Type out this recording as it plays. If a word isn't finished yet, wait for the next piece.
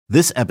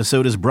This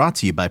episode is brought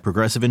to you by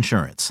Progressive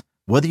Insurance.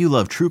 Whether you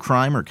love true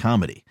crime or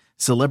comedy,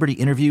 celebrity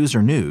interviews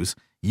or news,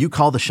 you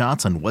call the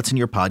shots on what's in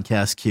your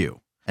podcast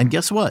queue. And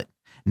guess what?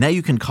 Now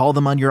you can call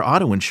them on your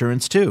auto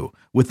insurance too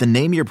with the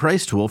Name Your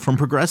Price tool from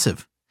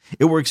Progressive.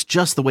 It works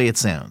just the way it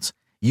sounds.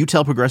 You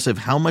tell Progressive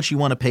how much you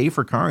want to pay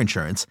for car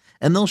insurance,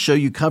 and they'll show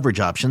you coverage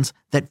options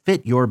that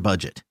fit your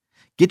budget.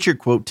 Get your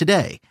quote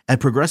today at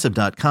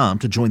Progressive.com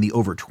to join the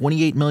over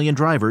 28 million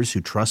drivers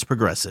who trust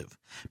Progressive.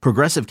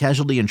 Progressive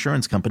Casualty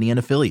Insurance Company and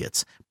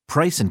Affiliates.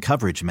 Price and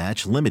coverage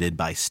match limited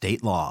by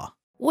state law.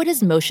 What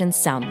does motion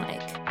sound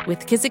like?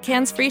 With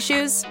Kizikans free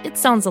shoes, it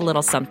sounds a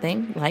little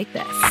something like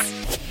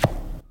this.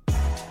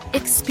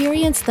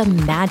 Experience the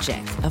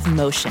magic of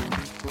motion.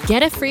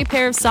 Get a free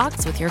pair of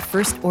socks with your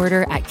first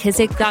order at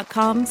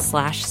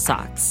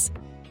kizik.com/socks.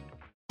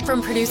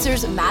 From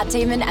producers Matt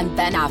Damon and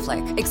Ben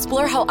Affleck,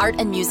 explore how art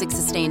and music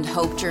sustained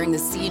hope during the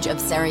siege of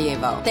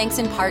Sarajevo, thanks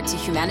in part to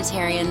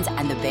humanitarians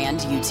and the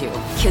band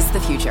U2. Kiss the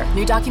Future.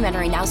 New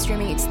documentary now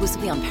streaming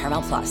exclusively on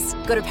Paramount+.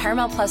 Go to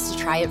Paramount+ to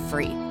try it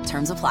free.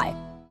 Terms apply.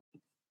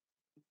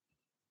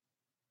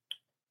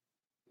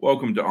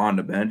 Welcome to On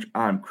the Bench.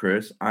 I'm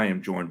Chris. I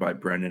am joined by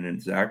Brendan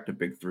and Zach. The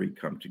big three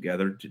come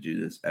together to do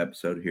this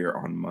episode here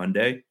on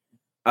Monday.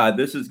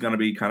 This is going to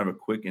be kind of a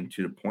quick and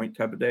to the point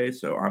type of day,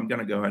 so I'm going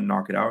to go ahead and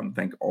knock it out and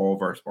thank all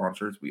of our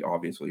sponsors. We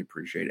obviously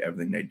appreciate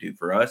everything they do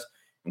for us,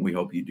 and we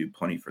hope you do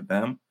plenty for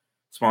them.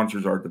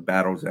 Sponsors are The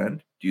Battle's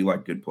End. Do you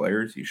like good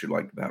players? You should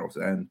like The Battle's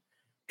End.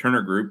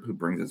 Turner Group, who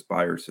brings us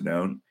buyers to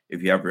known.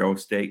 If you have real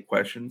estate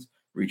questions,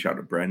 reach out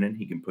to Brendan.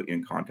 He can put you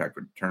in contact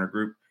with the Turner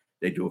Group.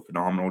 They do a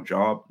phenomenal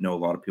job. Know a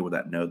lot of people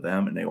that know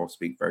them, and they all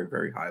speak very,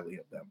 very highly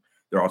of them.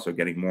 They're also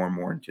getting more and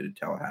more into the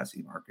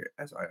Tallahassee market,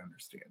 as I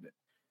understand it.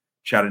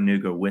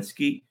 Chattanooga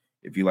whiskey,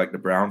 if you like the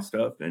brown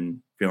stuff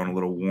and feeling a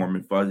little warm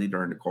and fuzzy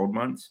during the cold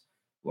months,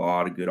 a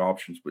lot of good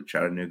options with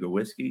Chattanooga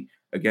whiskey.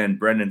 Again,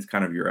 Brendan's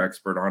kind of your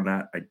expert on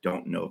that. I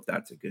don't know if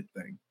that's a good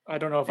thing. I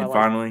don't know if and I like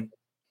finally,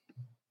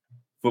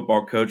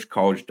 Football Coach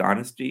College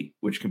Dynasty,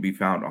 which can be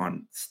found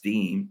on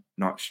Steam,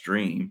 not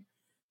Stream.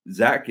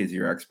 Zach is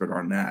your expert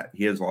on that.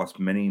 He has lost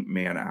many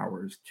man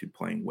hours to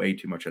playing way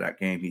too much of that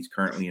game. He's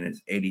currently in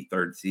his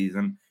 83rd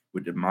season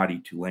with the mighty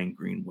Tulane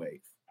Green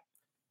Wave.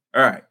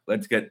 All right,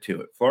 let's get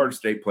to it. Florida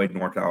State played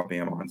North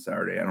Alabama on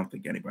Saturday. I don't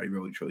think anybody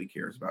really truly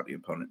cares about the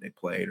opponent they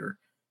played or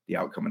the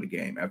outcome of the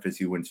game.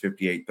 FSU wins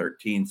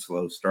 58-13,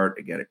 slow start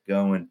to get it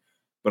going.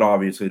 But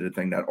obviously the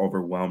thing that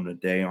overwhelmed the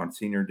day on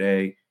senior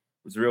day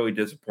was a really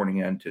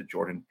disappointing end to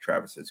Jordan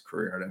Travis's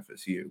career at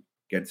FSU.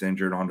 Gets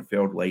injured on the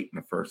field late in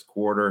the first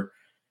quarter.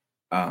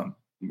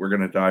 We're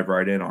going to dive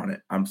right in on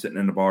it. I'm sitting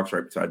in the box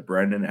right beside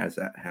Brendan as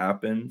that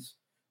happens.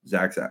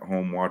 Zach's at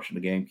home watching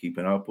the game,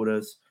 keeping up with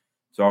us.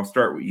 So I'll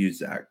start with you,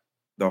 Zach,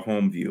 the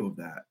home view of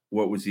that.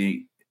 What was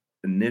the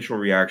initial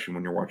reaction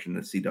when you're watching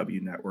the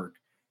CW network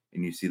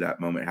and you see that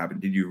moment happen?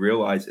 Did you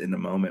realize in the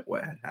moment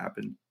what had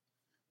happened?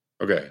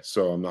 Okay,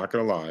 so I'm not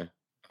going to lie.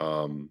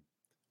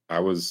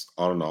 I was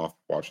on and off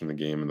watching the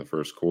game in the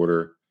first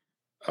quarter.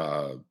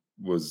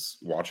 Was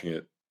watching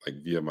it like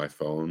via my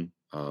phone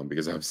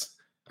because I was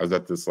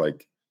at this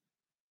like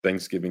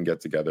Thanksgiving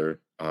get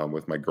together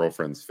with my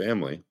girlfriend's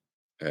family,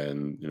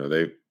 and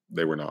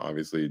they were not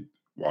obviously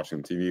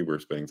watching TV. We were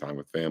spending time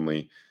with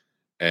family,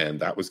 and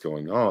that was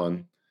going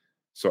on.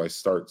 So I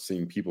start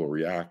seeing people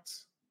react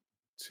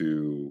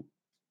to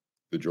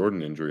the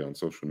Jordan injury on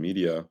social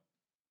media,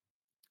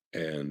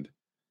 and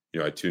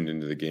I tuned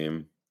into the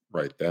game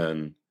right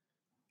then,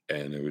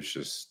 and it was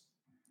just,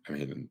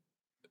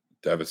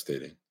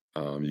 devastating.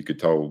 You could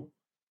tell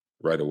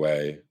right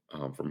away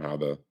from how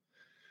the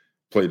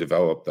play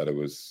developed that it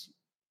was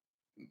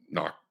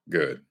not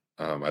good.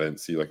 I didn't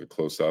see like a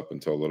close up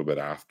until a little bit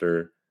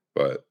after,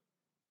 but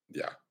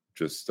yeah,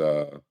 just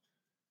I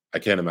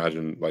can't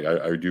imagine. Like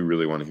I do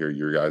really want to hear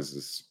your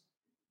guys'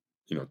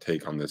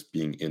 take on this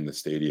being in the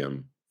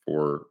stadium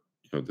for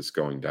this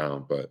going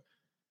down, but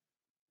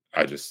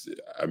I just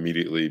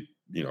immediately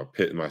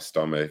pit in my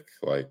stomach.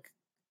 Like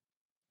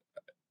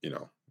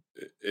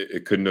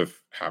it couldn't have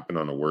happened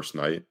on a worse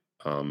night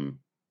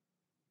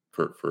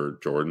for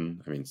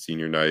Jordan. I mean,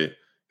 senior night,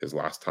 his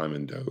last time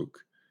in Doak,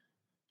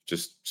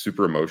 just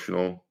super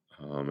emotional.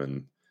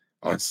 And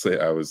honestly,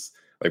 I was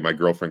like, my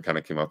girlfriend kind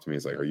of came up to me,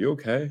 is like, "Are you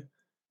okay?"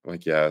 I'm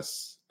like,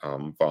 "Yes,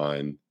 I'm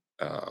fine."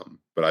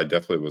 But I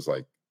definitely was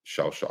like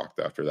shell shocked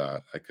after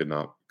that. I could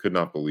not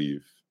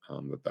believe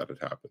that had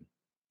happened.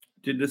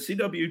 Did the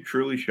CW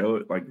truly show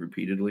it like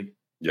repeatedly?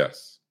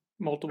 Yes.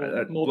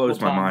 Multiple blows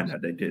my mind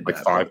that they did like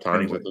that. 5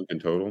 times, anyway. I think in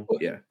total.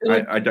 Yeah,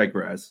 I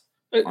digress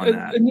on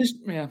that.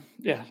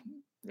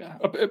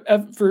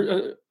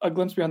 For a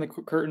glimpse behind the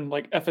curtain,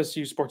 like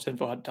FSU Sports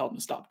Info had to tell them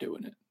to stop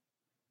doing it.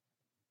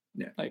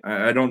 Yeah,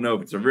 I don't know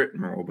if it's a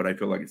written rule, but I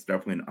feel like it's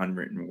definitely an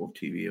unwritten rule of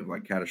TV of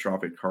like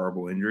catastrophic,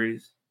 horrible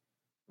injuries.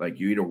 Like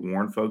you either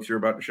warn folks you're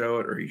about to show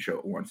it, or you show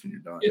it once and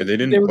you're done. And they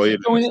didn't play it.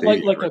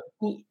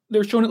 They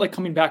were showing it like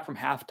coming back from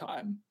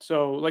halftime.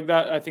 So like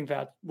that, I think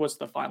that was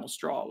the final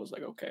straw. It was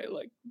like, okay,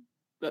 like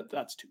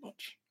that's too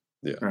much.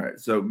 Yeah. All right.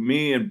 So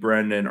me and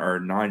Brendan are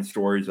 9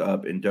 stories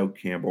up in Doak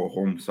Campbell,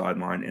 home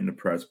sideline in the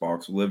press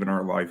box, living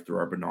our life through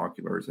our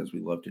binoculars as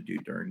we love to do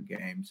during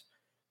games.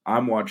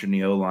 I'm watching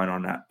the O-line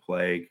on that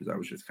play because I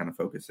was just kind of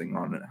focusing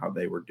on how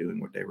they were doing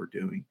what they were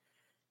doing.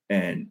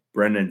 And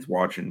Brendan's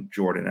watching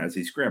Jordan as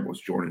he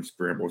scrambles. Jordan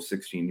scrambles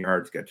 16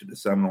 yards, get to the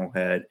Seminole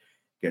head,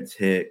 gets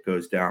hit,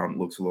 goes down,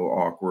 looks a little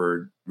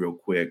awkward real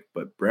quick.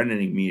 But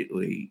Brendan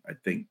immediately, I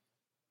think,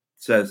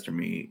 says to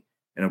me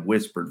in a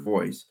whispered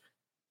voice,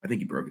 I think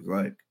he broke his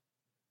leg.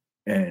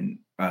 And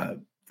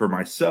for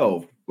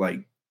myself,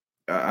 like,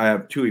 I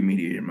have 2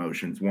 immediate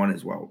emotions. One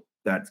is, well,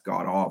 that's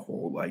god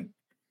awful. Like,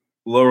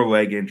 lower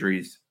leg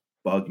injuries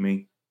bug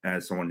me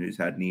as someone who's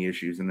had knee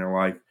issues in their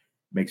life.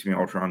 Makes me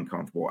ultra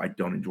uncomfortable. I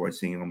don't enjoy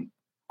seeing them.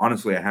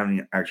 Honestly, I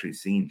haven't actually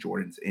seen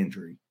Jordan's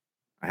injury.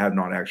 I have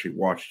not actually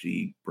watched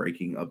the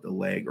breaking of the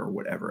leg or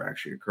whatever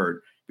actually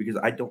occurred because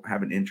I don't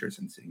have an interest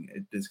in seeing it.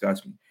 It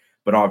disgusts me.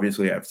 But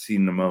obviously, I've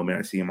seen the moment.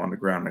 I see him on the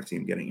ground. I see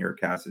him getting air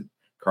casted,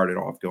 carted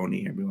off, going to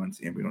the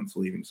ambulance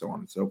leaving, so on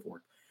and so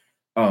forth.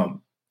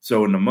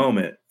 So in the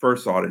moment,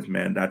 first thought is,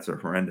 man, that's a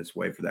horrendous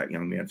way for that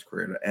young man's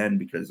career to end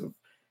because of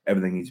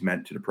everything he's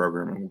meant to the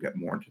program, and we'll get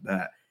more into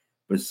that.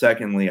 But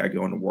secondly, I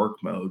go into work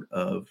mode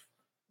of,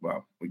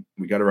 well,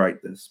 we got to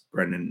write this.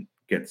 Brendan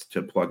gets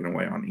to plugging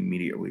away on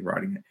immediately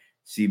writing it.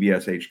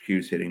 CBS HQ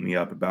is hitting me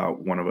up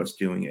about one of us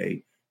doing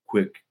a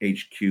quick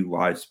HQ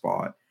live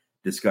spot,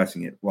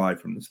 discussing it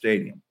live from the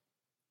stadium.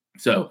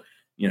 So,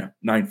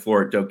 9th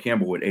floor at Doak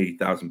Campbell with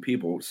 80,000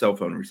 people, cell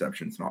phone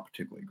reception is not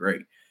particularly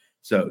great.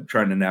 So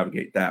trying to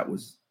navigate that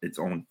was its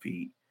own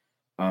feat.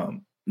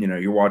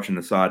 You're watching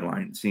the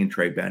sideline, seeing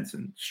Trey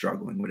Benson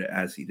struggling with it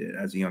as he did,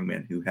 as a young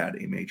man who had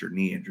a major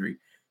knee injury,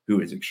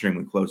 who is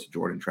extremely close to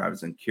Jordan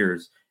Travis and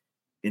cares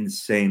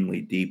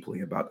insanely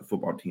deeply about the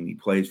football team he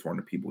plays for and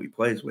the people he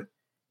plays with.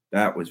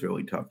 That was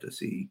really tough to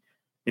see.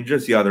 And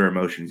just the other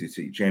emotions you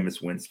see,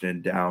 Jameis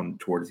Winston down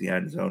towards the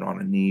end zone on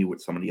a knee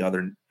with some of the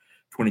other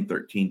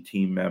 2013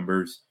 team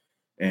members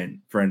and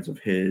friends of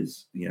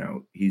his.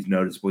 He's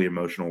noticeably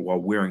emotional while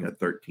wearing a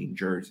 13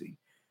 jersey.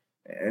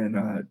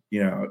 And,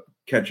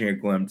 catching a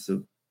glimpse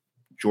of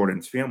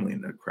Jordan's family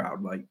in the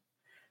crowd, like,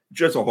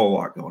 just a whole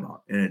lot going on.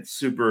 And it's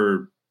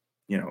super,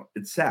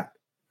 it's sad.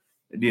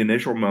 The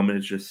initial moment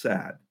is just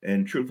sad.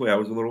 And truthfully, I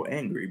was a little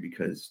angry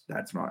because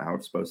that's not how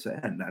it's supposed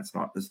to end. That's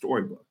not the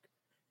storybook.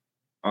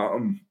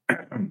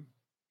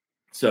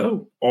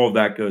 So all of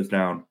that goes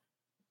down.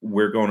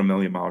 We're going a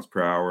million miles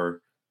per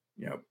hour.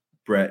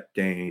 Brett,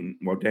 Dane.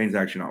 Well, Dane's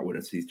actually not with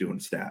us. He's doing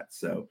stats.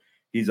 So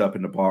he's up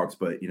in the box,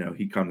 but,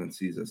 he comes and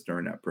sees us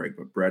during that break.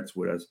 But Brett's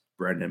with us,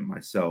 Brendan,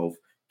 myself,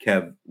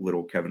 Kevin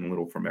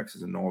Little from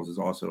X's and Knowles is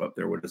also up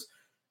there with us.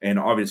 And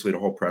obviously the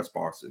whole press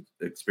box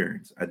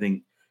experience. I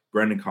think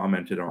Brendan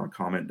commented on a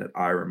comment that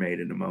Ira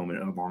made in a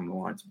moment along the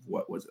lines of,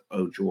 what was it?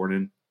 Oh,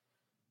 Jordan?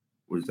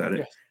 Was that it?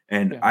 Yes.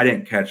 And Yeah. I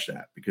didn't catch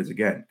that because,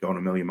 again, going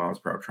a million miles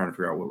per hour, trying to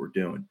figure out what we're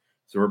doing.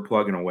 So we're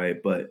plugging away.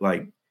 But,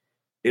 like,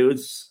 it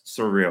was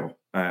surreal.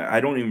 I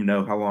don't even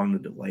know how long the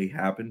delay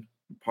happened.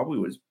 It probably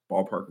was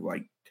ballpark of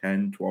like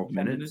 10, 12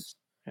 minutes.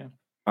 Yeah.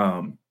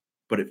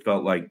 But it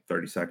felt like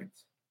 30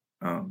 seconds.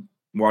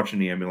 Watching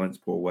the ambulance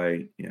pull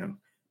away,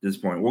 this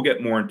point. We'll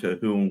get more into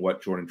who and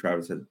what Jordan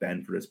Travis has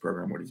been for this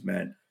program, what he's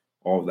meant,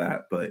 all of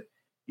that. But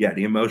yeah,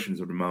 the emotions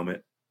of the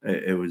moment,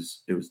 it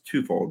was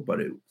twofold, but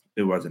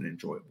it wasn't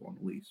enjoyable in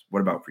the least.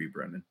 What about for you,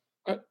 Brendan?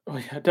 Yeah,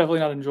 definitely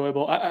not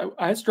enjoyable.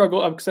 I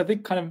struggle because I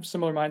think kind of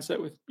similar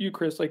mindset with you,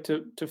 Chris, like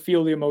to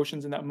feel the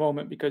emotions in that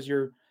moment because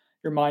your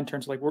mind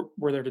turns like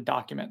we're there to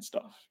document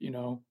stuff,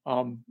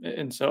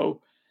 and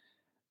so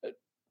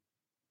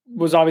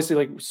was obviously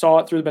like saw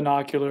it through the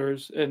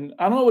binoculars, and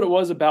I don't know what it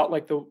was about I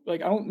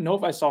don't know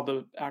if I saw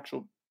the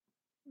actual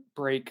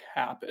break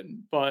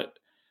happen, but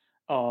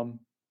I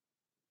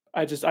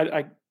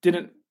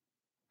didn't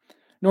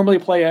normally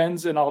play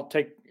ends and I'll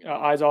take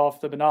eyes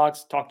off the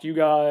binocs, talk to you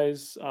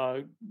guys,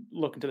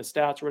 look into the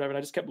stats or whatever. And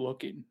I just kept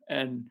looking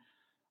and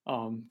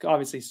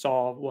obviously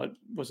saw what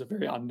was a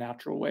very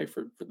unnatural way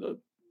for the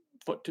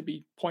foot to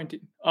be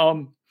pointing.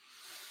 And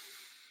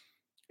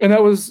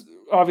that was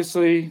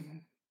obviously,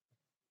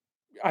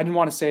 I didn't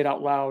want to say it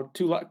out loud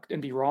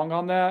and be wrong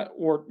on that,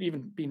 or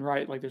even being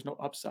right. Like there's no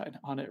upside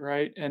on it.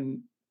 Right.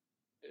 And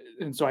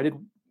so I did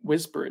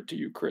whisper it to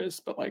you, Chris,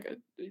 but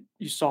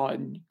you saw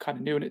it and you kind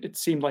of knew, and it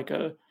seemed like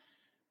a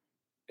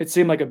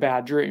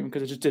bad dream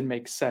because it just didn't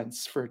make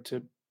sense for it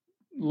to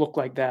look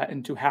like that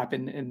and to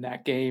happen in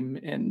that game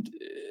and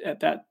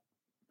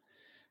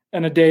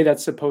a day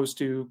that's supposed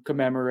to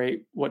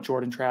commemorate what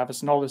Jordan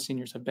Travis and all the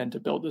seniors have been to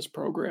build this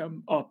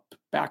program up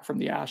back from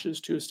the ashes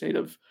to a state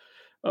of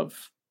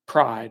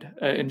pride,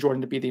 and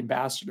Jordan to be the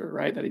ambassador,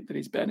 right? That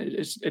he's been.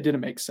 It didn't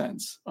make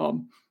sense.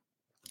 And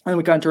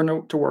we kind of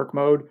turned to work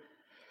mode.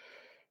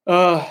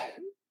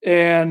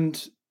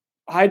 And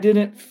I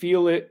didn't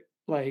feel it,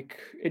 like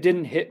it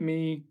didn't hit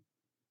me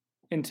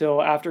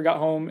until after I got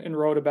home and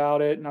wrote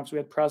about it. And obviously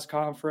we had press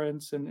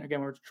conference, and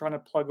again, we're trying to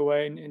plug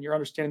away and you're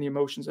understanding the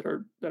emotions that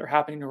are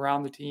happening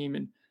around the team.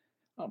 And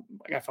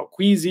I felt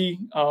queasy.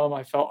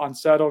 I felt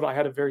unsettled. I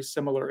had a very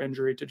similar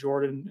injury to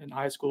Jordan in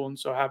high school. And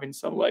so having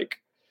some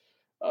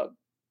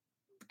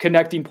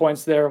connecting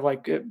points there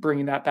of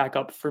bringing that back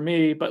up for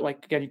me, but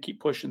again, you keep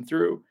pushing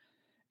through.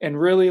 And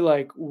really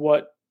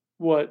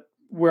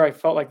where I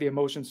felt like the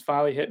emotions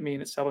finally hit me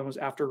and it settled was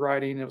after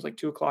writing. It was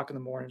 2:00 in the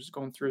morning, just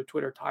going through the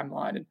Twitter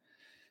timeline and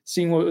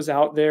seeing what was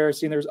out there,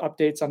 seeing there's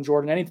updates on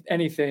Jordan,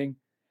 anything.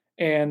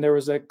 And there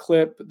was a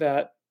clip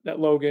that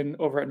Logan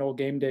over at Noel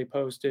Game Day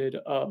posted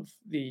of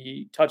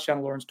the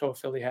touchdown Lawrence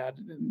Toafili had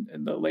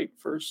in the late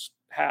first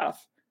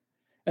half.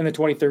 And the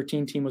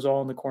 2013 team was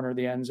all in the corner of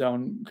the end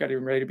zone, got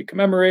even ready to be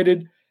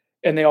commemorated.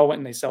 And they all went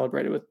and they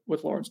celebrated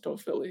with Lawrence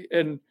Toafili.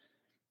 And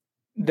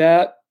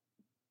that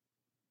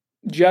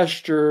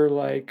gesture,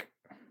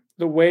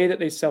 the way that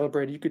they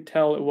celebrated, you could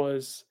tell it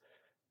was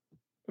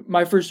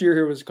my first year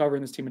here was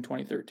covering this team in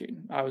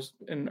 2013. I was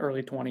in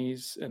early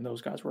 20s and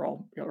those guys were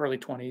all early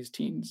 20s,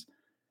 teens.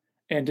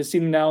 And to see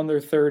them now in their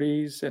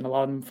 30s and a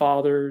lot of them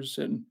fathers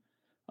and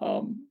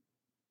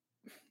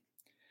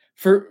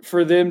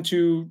for them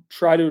to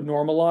try to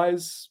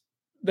normalize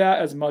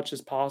that as much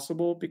as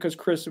possible, because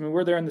Chris,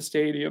 we're there in the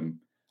stadium.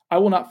 I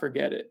will not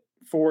forget it.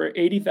 For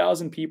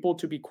 80,000 people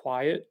to be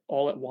quiet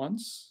all at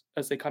once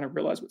as they kind of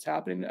realize what's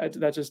happening,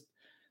 that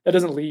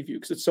doesn't leave you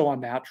because it's so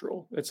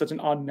unnatural. It's such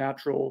an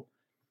unnatural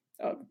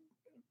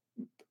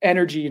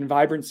energy and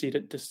vibrancy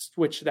to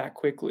switch that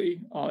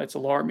quickly. It's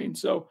alarming.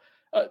 So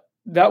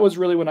that was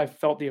really when I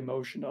felt the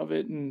emotion of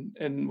it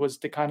and was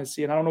to kind of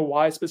see, and I don't know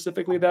why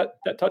specifically that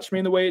touched me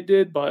in the way it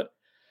did, but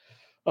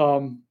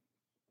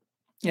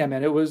yeah,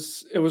 man, it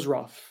was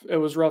rough. It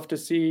was rough to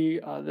see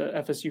the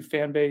FSU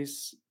fan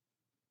base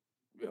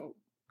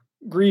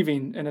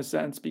grieving in a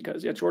sense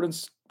because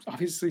Jordan's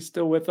obviously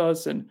still with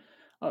us and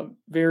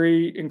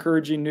very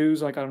encouraging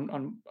news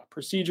on a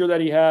procedure that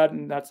he had.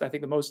 And that's, I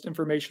think, the most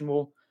information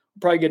we'll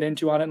probably get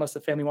into on it unless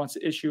the family wants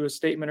to issue a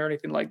statement or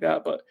anything like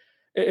that. But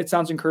it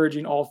sounds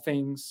encouraging, all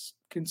things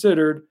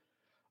considered.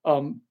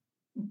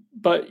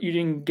 But you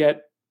didn't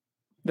get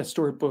the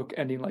storybook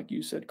ending like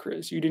you said,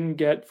 Chris. You didn't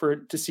get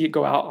to see it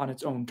go out on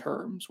its own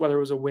terms, whether it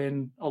was a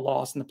win, a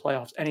loss in the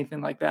playoffs, anything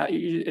like that.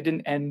 It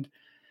didn't end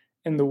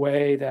in the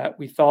way that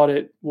we thought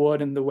it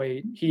would and the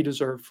way he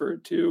deserved for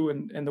it to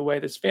and the way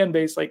this fan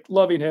base,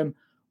 loving him,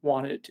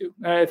 wanted it to.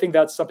 And I think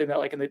that's something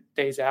that in the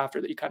days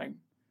after that you kind of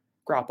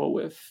grapple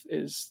with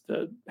is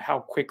how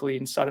quickly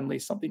and suddenly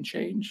something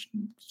changed.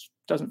 It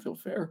doesn't feel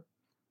fair.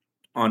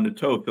 On the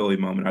Toafili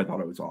moment, I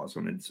thought it was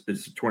awesome.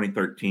 It's a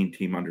 2013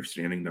 team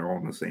understanding they're all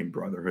in the same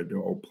brotherhood.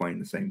 They're all playing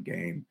the same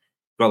game.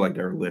 Felt like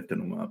they were lifting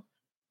them up.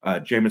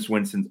 Jameis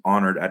Winston's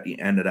honored at the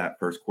end of that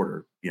first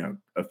quarter,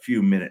 a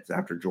few minutes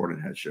after Jordan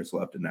has just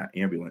left in that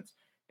ambulance.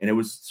 And it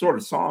was sort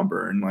of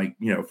somber. And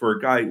for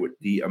a guy with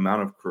the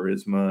amount of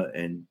charisma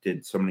and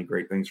did so many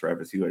great things for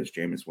FSU as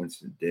Jameis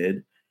Winston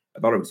did, I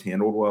thought it was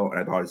handled well. And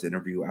I thought his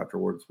interview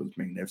afterwards was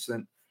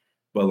magnificent.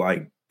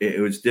 But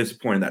it was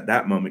disappointing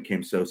that moment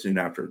came so soon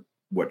after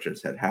what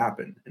just had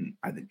happened. And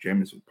I think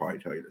Jameis would probably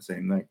tell you the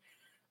same thing.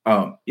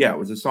 It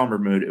was a somber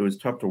mood. It was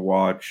tough to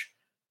watch.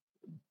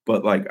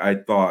 But I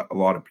thought a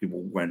lot of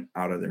people went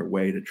out of their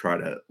way to try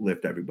to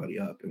lift everybody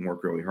up and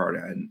work really hard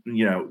at it.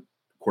 And,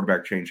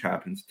 quarterback change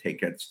happens, Tate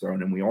gets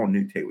thrown, and we all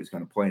knew Tate was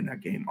going to play in that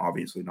game.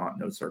 Obviously not in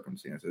those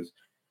circumstances.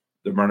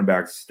 The running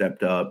backs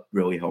stepped up,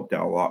 really helped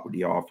out a lot with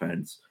the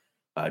offense,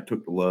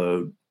 took the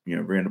load,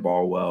 ran the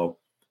ball well.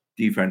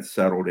 Defense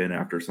settled in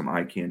after some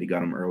eye candy,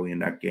 got them early in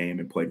that game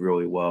and played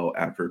really well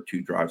after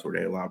 2 drives where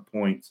they allowed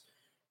points.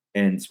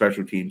 And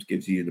special teams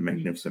gives you the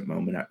magnificent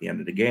moment at the end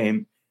of the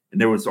game.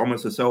 And there was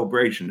almost a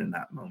celebration in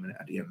that moment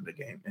at the end of the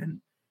game. And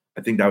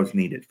I think that was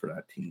needed for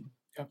that team.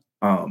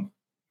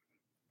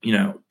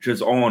 Yeah.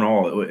 Just all in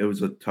all, it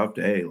was a tough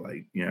day.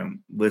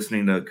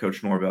 Listening to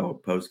Coach Norvell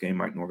post-game,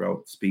 Mike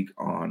Norvell speak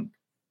on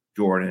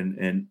Jordan,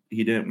 and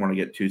he didn't want to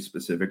get too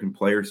specific, and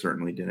players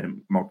certainly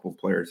didn't. Multiple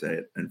players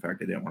said, in fact,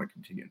 they didn't want to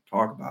continue to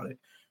talk about it,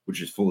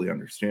 which is fully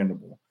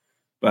understandable.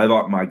 But I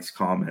thought Mike's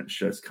comments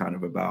just kind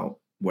of about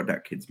what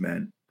that kid's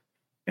meant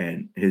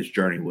and his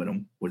journey with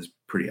him was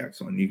pretty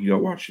excellent. You can go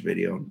watch the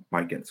video.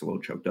 Mike gets a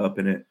little choked up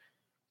in it,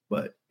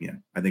 but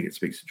I think it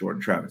speaks to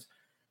Jordan Travis.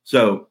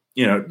 So,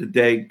 the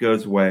day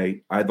goes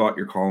away. I thought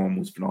your column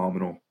was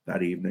phenomenal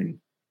that evening.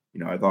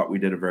 I thought we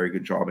did a very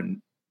good job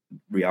in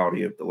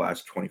reality of the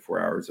last 24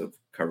 hours of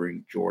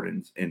covering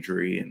Jordan's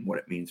injury and what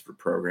it means for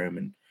program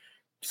and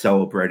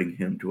celebrating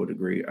him to a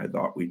degree. I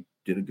thought we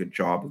did a good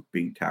job of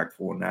being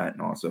tactful in that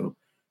and also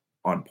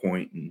on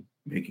point and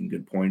making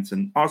good points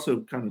and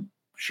also kind of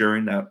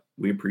sharing that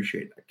we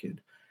appreciate that kid.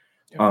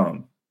 Yeah.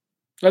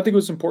 I think it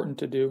was important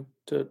to do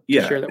to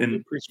share that we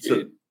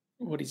appreciate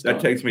what he's done.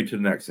 That takes me to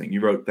the next thing.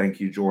 You wrote "Thank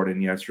You,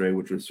 Jordan" yesterday,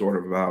 which was sort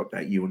of about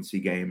that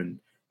UNC game and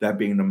that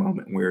being the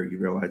moment where you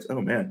realize,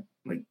 oh man,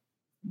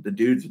 the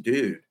dude's a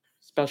dude.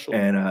 Special.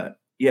 And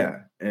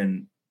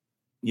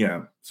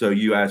so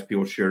you ask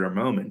people to share their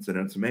moments, and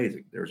it's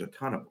amazing. There's a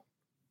ton of them.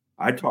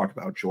 I talked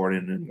about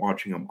Jordan and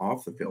watching him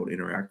off the field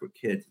interact with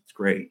kids. It's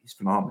great. He's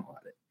phenomenal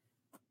at it.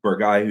 For a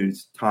guy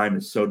whose time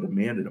is so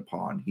demanded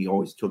upon, he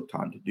always took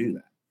time to do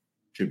that.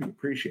 Should be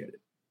appreciated.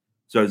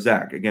 So,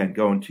 Zach, again,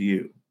 going to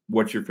you.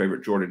 What's your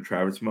favorite Jordan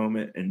Travis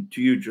moment? And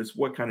to you, just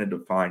what kind of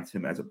defines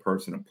him as a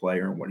person, a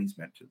player, and what he's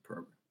meant to the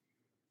program?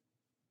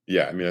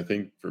 Yeah, I mean, I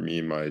think for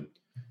me, my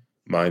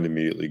mind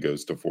immediately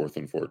goes to 4th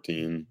and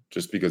 14,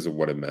 just because of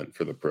what it meant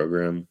for the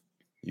program.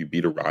 You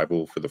beat a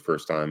rival for the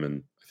first time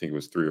in, I think it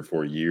was 3 or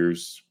 4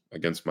 years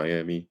against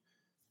Miami.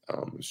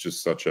 It's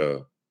just such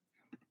a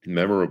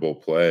memorable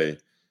play.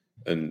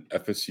 And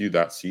FSU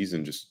that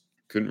season just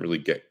couldn't really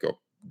get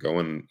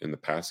going in the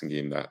passing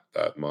game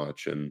that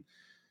much. And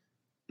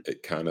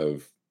it kind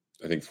of,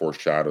 I think,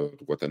 foreshadowed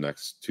what the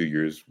next 2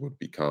 years would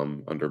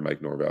become under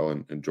Mike Norvell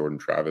and Jordan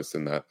Travis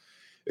in that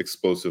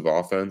explosive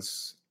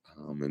offense.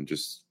 And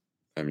just,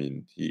 I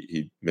mean,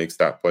 he makes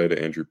that play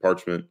to Andrew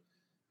Parchment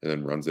and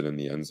then runs it in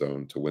the end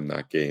zone to win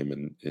that game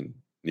in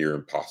near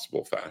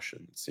impossible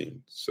fashion, it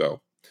seemed.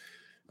 So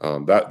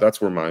that's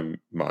where my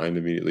mind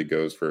immediately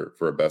goes for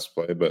a best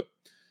play. But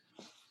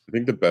I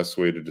think the best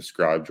way to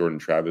describe Jordan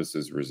Travis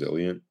is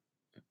resilient.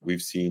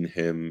 We've seen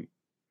him,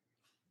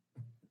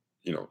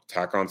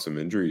 tack on some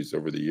injuries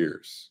over the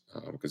years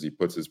because he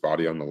puts his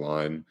body on the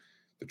line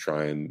to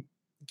try and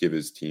give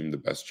his team the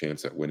best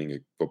chance at winning a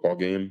football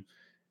game.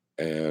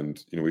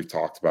 And, we've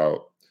talked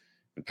about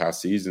in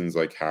past seasons,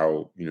 like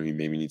how, he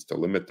maybe needs to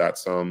limit that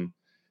some.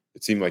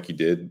 It seemed like he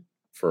did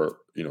for,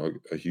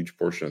 a huge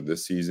portion of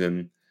this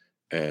season.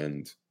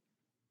 And,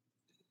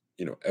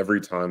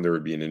 every time there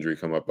would be an injury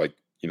come up, like,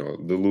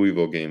 the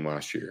Louisville game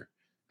last year,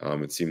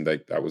 it seemed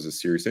like that was a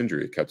serious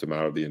injury. It kept him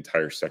out of the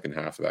entire second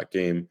half of that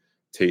game.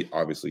 Tate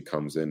obviously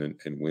comes in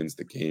and wins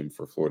the game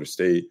for Florida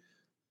State,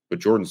 but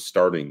Jordan's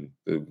starting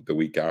the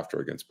week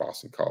after against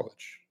Boston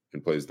College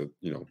and plays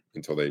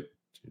until they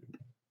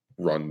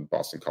run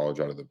Boston College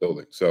out of the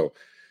building. So,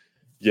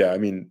 yeah, I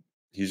mean,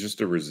 he's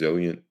just a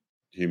resilient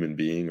human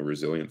being, a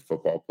resilient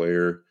football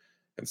player,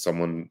 and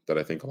someone that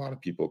I think a lot of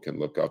people can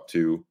look up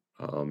to.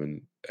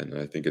 And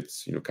I think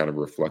it's, kind of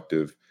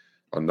reflective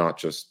on not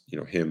just,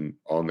 him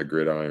on the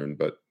gridiron,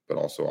 but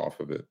also off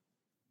of it.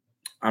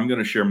 I'm going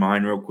to share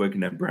mine real quick,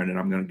 and then Brendan,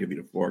 I'm going to give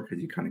you the floor because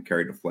you kind of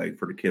carried the flag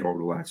for the kid over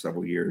the last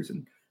several years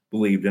and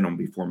believed in him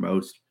before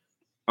most.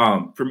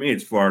 For me,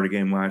 it's Florida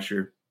game last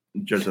year,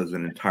 just as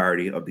an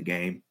entirety of the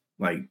game.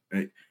 Like,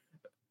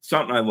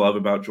 something I love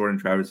about Jordan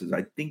Travis is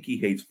I think he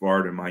hates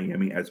Florida and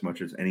Miami as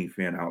much as any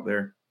fan out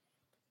there,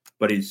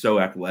 but he's so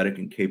athletic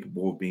and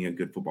capable of being a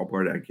good football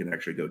player that I can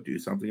actually go do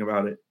something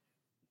about it.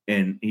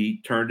 And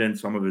he turned in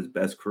some of his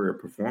best career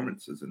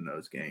performances in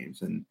those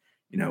games. And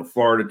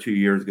Florida 2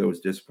 years ago was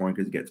disappointing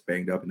because he gets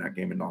banged up in that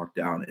game and knocked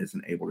down and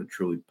isn't able to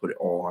truly put it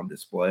all on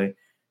display.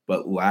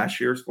 But last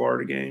year's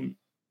Florida game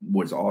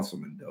was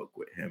awesome and dope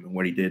with him. And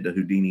what he did, the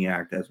Houdini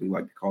act, as we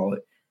like to call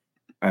it,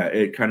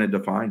 it kind of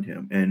defined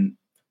him. And,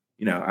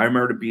 I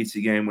remember the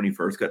BC game when he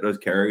first got those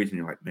carries and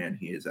you're like, man,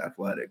 he is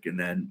athletic. And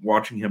then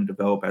watching him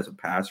develop as a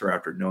passer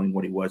after knowing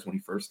what he was when he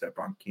first stepped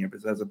on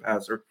campus as a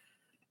passer,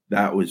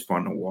 that was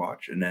fun to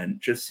watch. And then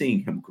just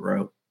seeing him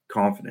grow,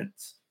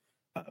 confidence,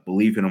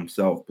 belief in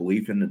himself,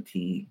 belief in the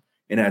team.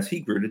 And as he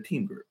grew, the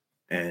team grew.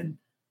 And,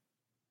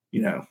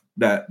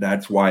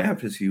 that's why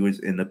FSU is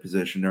in the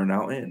position they're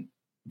now in.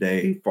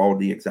 They followed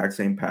the exact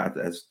same path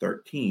as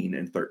 13,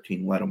 and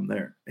 13 led them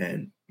there.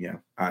 And,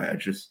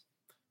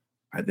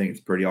 I think it's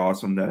pretty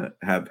awesome to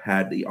have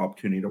had the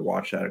opportunity to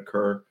watch that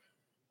occur.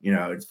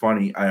 It's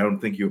funny. I don't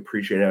think you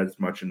appreciate it as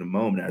much in the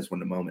moment as when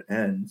the moment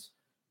ends.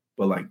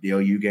 But like the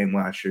OU game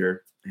last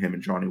year, him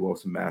and Johnny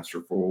Wilson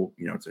masterful.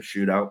 It's a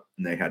shootout,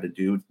 and they had to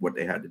do what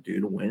they had to do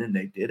to win, and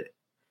they did it.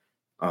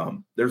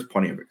 There's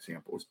plenty of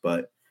examples,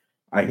 but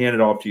I hand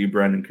it off to you,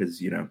 Brendan, because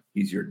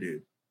he's your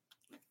dude.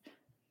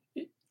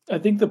 I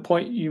think the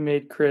point you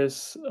made,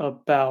 Chris,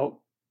 about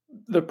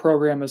the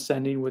program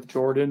ascending with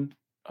Jordan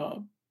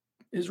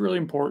is really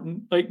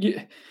important. Like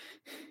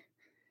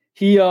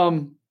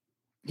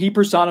he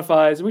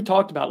personifies, we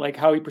talked about like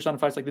how he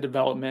personifies like the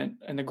development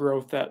and the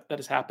growth that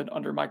has happened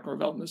under Mike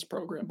Norvell in this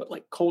program. But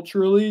like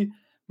culturally,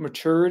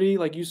 maturity,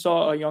 like you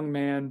saw a young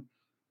man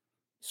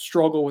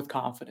struggle with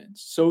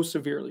confidence so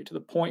severely to the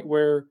point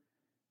where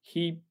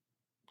he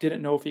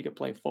didn't know if he could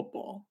play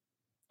football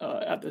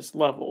at this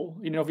level.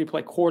 If he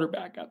play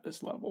quarterback at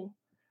this level.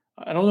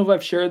 I don't know if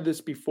I've shared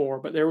this before,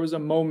 but there was a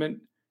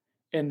moment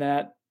in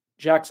that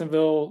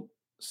Jacksonville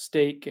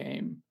State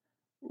game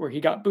where he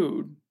got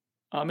booed.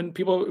 And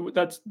people,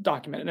 that's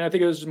documented. And I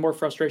think it was just more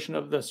frustration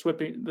of the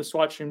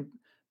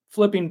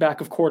flipping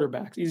back of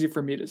quarterbacks. Easy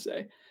for me to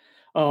say.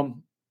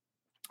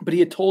 But he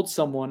had told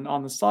someone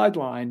on the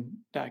sideline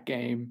that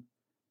game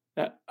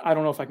that I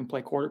don't know if I can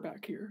play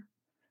quarterback here.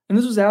 And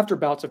this was after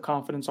bouts of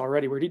confidence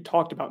already where he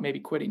talked about maybe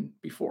quitting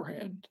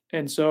beforehand.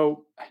 And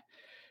so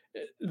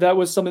that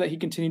was something that he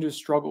continued to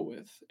struggle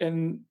with.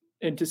 And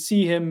to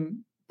see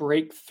him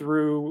break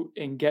through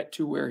and get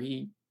to where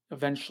he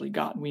eventually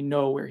got, and we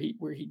know where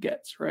he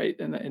gets, right?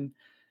 And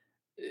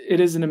it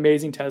is an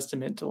amazing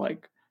testament to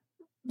like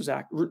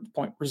Zach's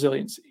point,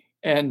 resiliency.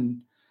 And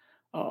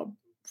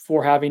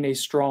for having a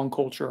strong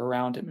culture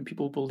around him and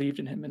people who believed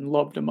in him and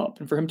loved him up,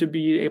 and for him to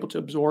be able to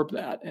absorb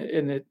that.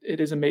 And it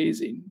is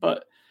amazing.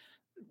 But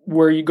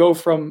where you go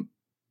from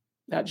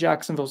that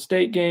Jacksonville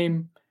State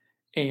game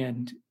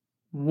and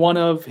one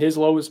of his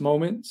lowest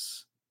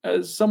moments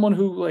as someone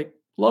who like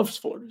loves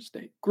Florida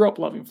State, grew up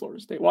loving Florida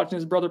State, watching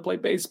his brother play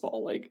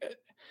baseball, like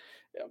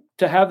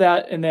to have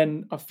that. And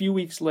then a few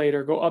weeks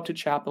later, go up to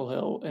Chapel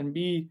Hill and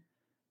be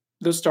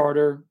the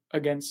starter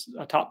against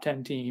a top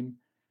 10 team,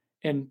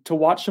 and to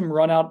watch him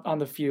run out on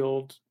the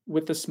field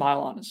with a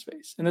smile on his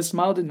face. And the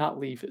smile did not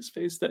leave his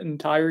face the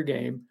entire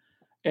game.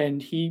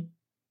 And he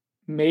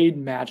made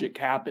magic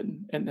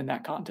happen in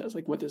that contest,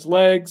 like with his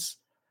legs,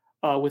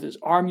 with his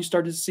arm. You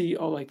started to see,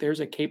 oh, like there's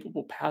a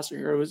capable passer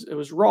here. It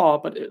was raw,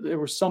 but there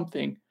was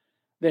something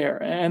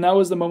there. And that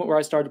was the moment where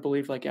I started to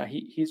believe, like, yeah,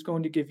 he's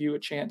going to give you a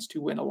chance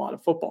to win a lot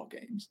of football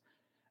games.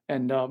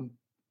 And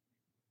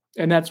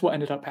that's what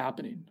ended up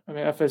happening. I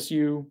mean,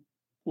 FSU,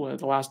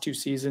 the last 2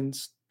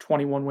 seasons,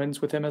 21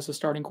 wins with him as a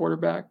starting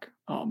quarterback.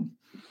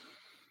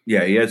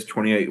 Yeah, he has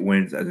 28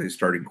 wins as a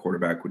starting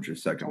quarterback, which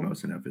is second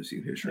most in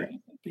FSU history.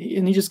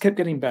 And he just kept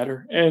getting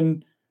better.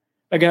 And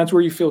again, that's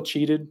where you feel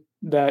cheated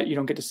that you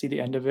don't get to see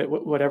the end of it,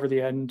 whatever the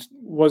end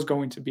was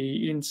going to be.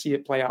 You didn't see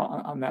it play out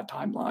on that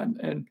timeline.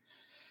 And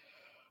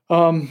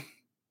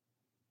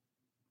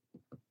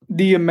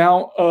the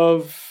amount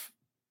of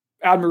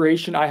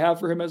admiration I have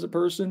for him as a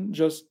person,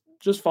 just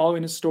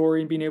following his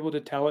story and being able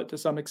to tell it to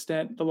some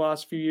extent the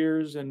last few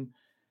years. And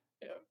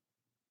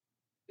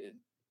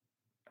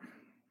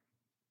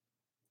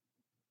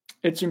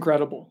it's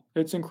incredible.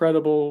 It's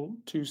incredible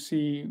to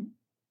see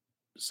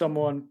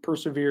someone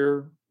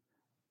persevere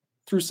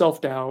through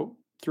self-doubt,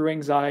 through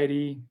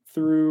anxiety,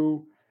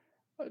 through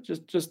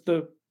just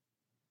the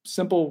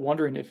simple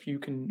wondering if you're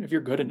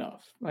good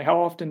enough. Like, how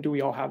often do we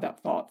all have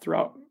that thought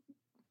throughout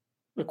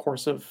the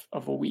course of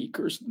a week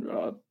or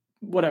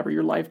whatever,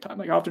 your lifetime?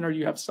 Like, how often do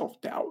you have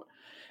self-doubt?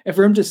 And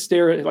for him to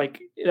stare at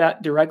like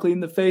that directly in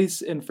the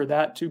face, and for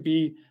that to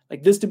be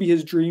like this to be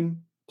his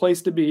dream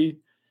place to be,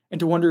 and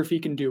to wonder if he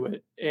can do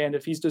it and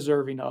if he's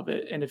deserving of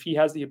it and if he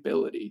has the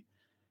ability,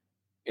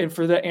 and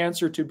for the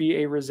answer to be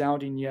a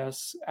resounding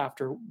yes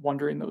after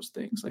wondering those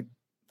things, like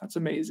that's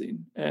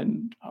amazing.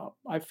 And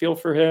I feel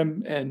for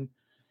him and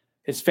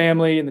his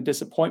family and the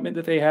disappointment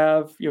that they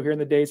have, here in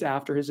the days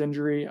after his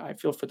injury. I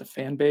feel for the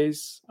fan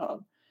base.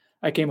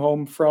 I came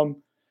home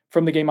from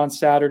the game on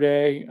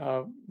Saturday,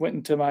 went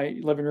into my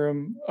living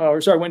room,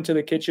 went to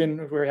the kitchen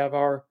where we have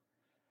our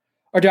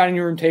dining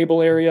room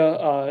table area,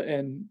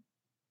 and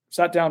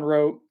sat down,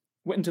 wrote,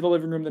 went into the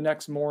living room the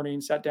next morning,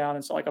 sat down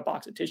and saw like a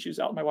box of tissues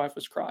out. My wife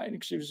was crying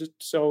because she was just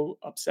so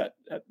upset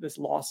at this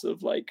loss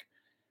of like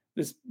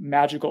this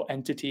magical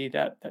entity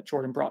that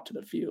Jordan brought to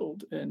the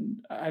field. And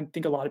I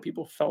think a lot of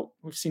people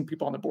we've seen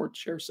people on the board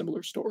share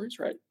similar stories,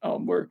 right?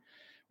 Where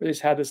they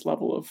just had this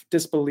level of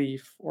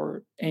disbelief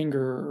or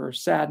anger or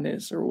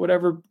sadness or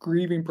whatever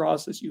grieving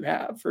process you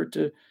have for it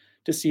to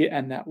see it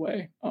end that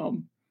way.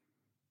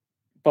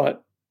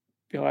 But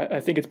I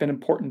think it's been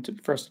important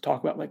for us to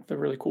talk about like the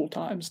really cool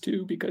times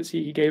too, because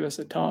he gave us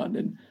a ton,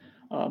 and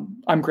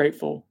I'm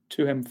grateful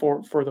to him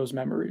for those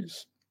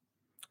memories.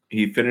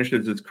 He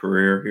finishes his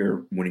career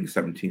here winning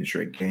 17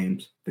 straight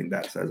games. I think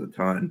that says a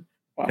ton.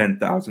 Wow.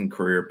 10,000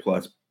 career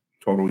plus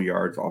total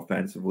yards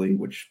offensively,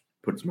 which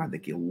puts him, I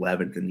think,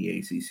 11th in the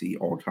ACC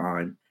all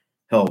time.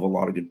 Hell of a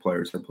lot of good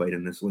players have played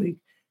in this league.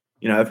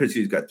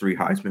 FSU's got 3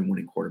 Heisman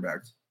winning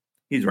quarterbacks.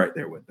 He's right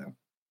there with them.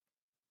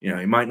 He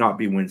might not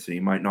be Winston, he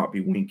might not be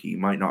Winky, he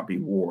might not be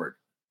Ward,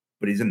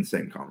 but he's in the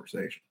same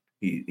conversation.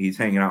 He's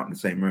hanging out in the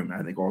same room.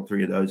 And I think all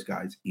 3 of those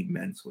guys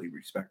immensely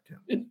respect him.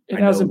 I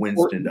know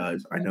Winston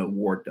does. I know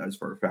Ward does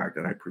for a fact,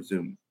 and I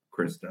presume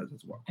Chris does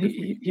as well.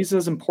 He's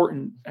as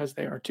important as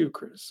they are too,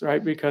 Chris,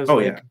 right? Because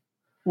they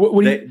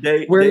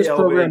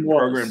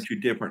program to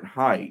different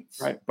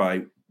heights, right,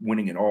 by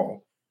winning it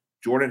all.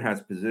 Jordan has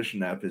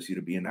positioned FSU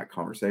to be in that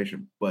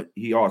conversation, but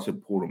he also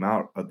pulled them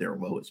out of their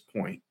lowest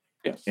point.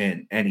 Yes.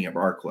 In any of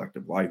our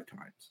collective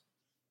lifetimes.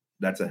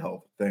 That's a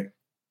hell of a thing.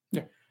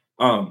 Yeah.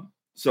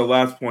 So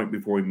last point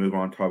before we move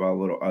on, talk about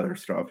a little other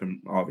stuff. And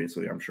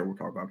obviously, I'm sure we'll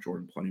talk about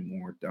Jordan plenty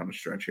more down the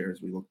stretch here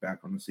as we look back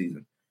on the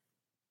season.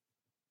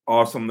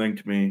 Awesome thing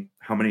to me,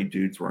 how many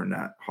dudes were in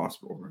that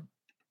hospital room?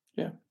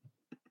 Yeah.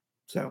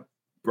 So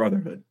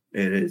brotherhood.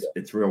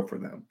 It's real for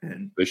them.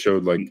 And they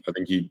showed I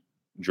think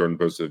Jordan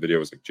posted a video. It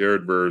was like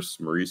Jared Verse,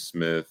 Maurice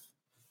Smith,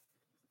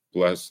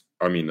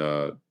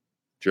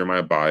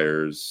 Jeremiah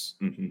Byers,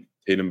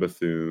 Tatum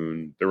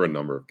Bethune. There were a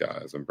number of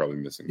guys. I'm probably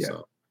missing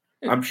some.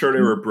 I'm sure they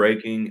were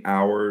breaking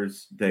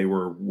hours. They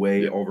were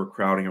way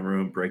overcrowding a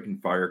room, breaking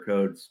fire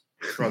codes.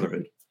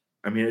 Brotherhood.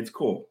 I mean, it's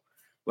cool.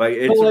 Like,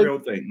 it's a real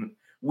thing.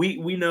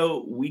 We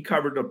know we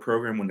covered the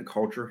program when the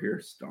culture here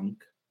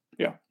stunk.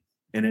 Yeah.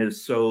 And it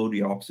is so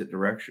the opposite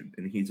direction.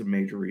 And he's a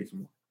major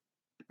reason.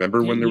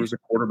 Remember when there was a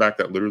quarterback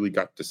that literally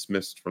got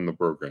dismissed from the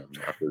program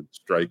after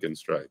strike and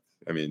strike?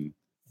 I mean,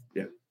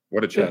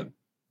 what a chat. Yeah.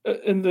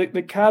 And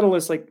the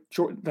catalyst, like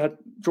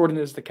Jordan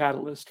is the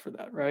catalyst for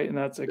that, right? And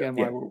that's again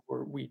why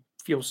we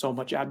feel so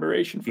much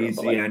admiration for him. He's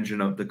the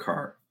engine of the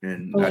car,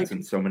 and that's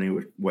in so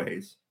many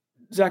ways.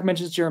 Zach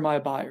mentions Jeremiah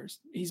Byers.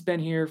 He's been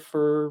here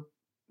for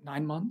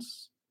 9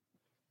 months.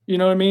 You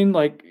know what I mean?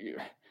 Like,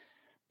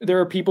 there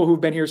are people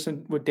who've been here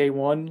since day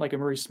one. Like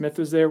Maurice Smith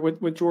was there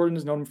with Jordan,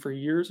 has known him for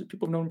years.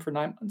 People have known him for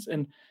 9 months,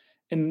 and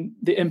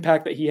the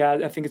impact that he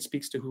had, I think it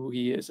speaks to who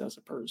he is as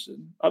a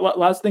person.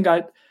 Last thing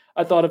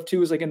I thought of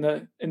too is like in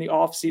the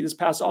this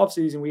past off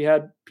season, we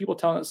had people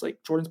telling us like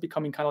Jordan's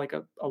becoming kind of like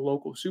a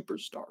local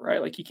superstar, right?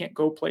 Like he can't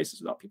go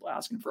places without people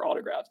asking for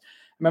autographs.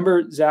 I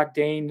remember Zach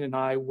Dane and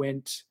I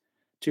went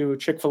to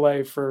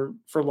Chick-fil-A for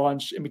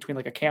lunch in between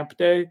like a camp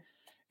day,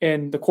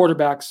 and the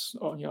quarterbacks,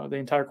 the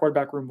entire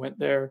quarterback room went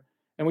there,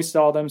 and we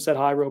saw them, said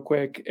hi real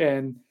quick,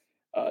 and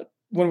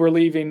when we're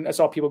leaving, I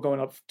saw people going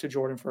up to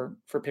Jordan for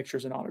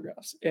pictures and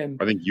autographs. And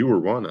I think you were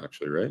one,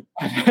 actually, right?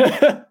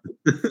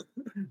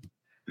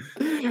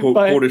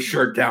 Pull his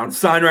shirt down.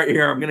 Sign right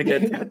here. I'm going to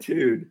get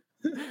tattooed.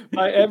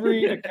 By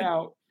every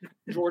account,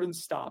 Jordan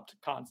stopped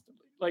constantly.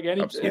 Like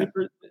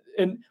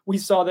and we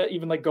saw that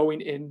even like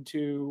going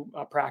into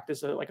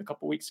practice like a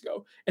couple weeks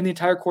ago, and the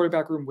entire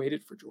quarterback room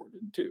waited for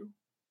Jordan to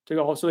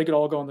go so they could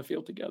all go on the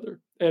field together.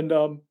 And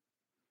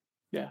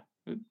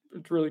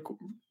it's really cool,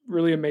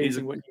 really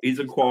amazing. He's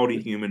a quality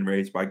human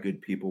raised by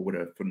good people with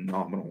a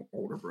phenomenal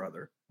older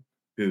brother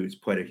who's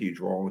played a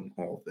huge role in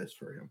all of this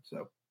for him.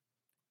 So,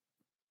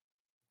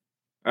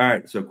 all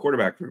right. So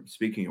quarterback room,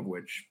 speaking of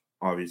which,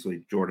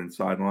 obviously Jordan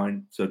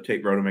sideline. So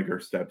Tate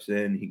Rodemaker steps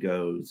in. He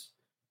goes,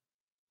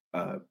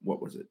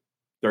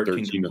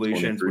 13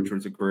 completions, which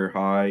was a career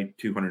high,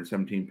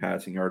 217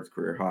 passing yards,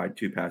 career high,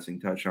 2 passing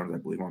touchdowns, I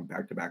believe, on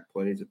back-to-back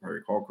plays, if I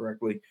recall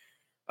correctly,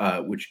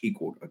 which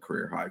equaled a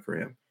career high for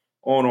him.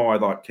 All in all, I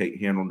thought Tate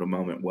handled the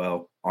moment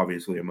well.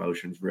 Obviously,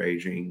 emotions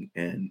raging,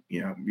 and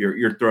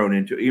you're thrown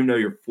into it, even though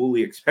you're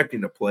fully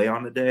expecting to play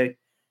on the day,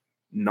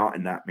 not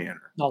in that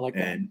manner. Not like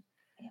that.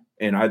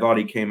 And I thought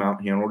he came out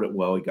and handled it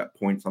well. He got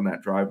points on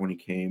that drive when he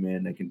came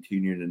in. They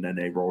continued, and then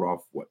they rolled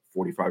off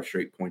 45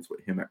 straight points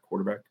with him at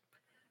quarterback.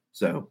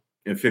 So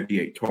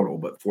 58 total,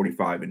 but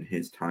 45 in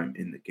his time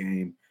in the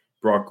game.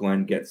 Brock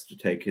Glenn gets to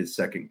take his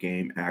second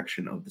game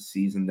action of the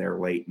season there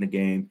late in the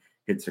game.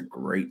 Hits a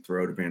great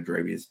throw to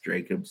Vandrevius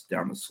Jacobs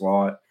down the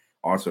slot.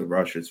 Also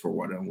rushes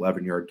for an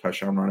 11-yard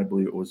touchdown run, I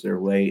believe it was there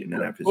late. And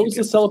then after what was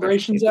the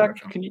celebration, Zach?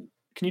 Can you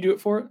do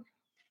it for it?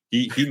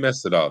 He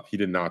messed it up. He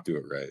did not do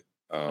it right.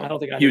 I don't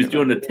think he was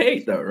doing the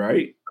Tate though,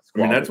 right? I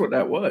mean, that's what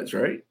that was,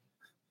 right?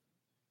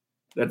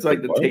 That's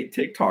like the Tate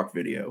TikTok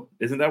video.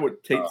 Isn't that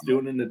what Tate's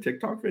doing in the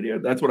TikTok video?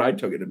 That's what I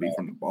took it to be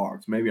from the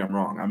box. Maybe I'm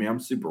wrong. I mean, I'm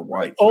super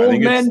white. Old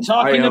men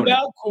talking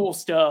about cool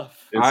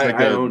stuff. It's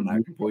I own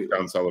that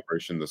completely.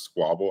 Celebration, the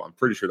squabble. I'm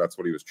pretty sure that's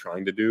what he was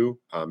trying to do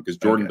because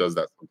Jordan does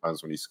that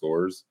sometimes when he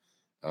scores,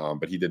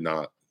 but he did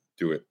not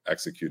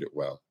execute it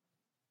well.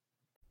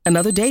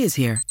 Another day is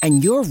here,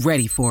 and you're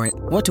ready for it.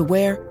 What to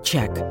wear?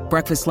 Check.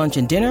 Breakfast, lunch,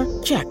 and dinner?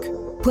 Check.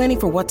 Planning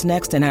for what's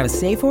next and how to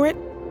save for it?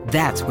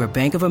 That's where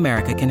Bank of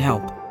America can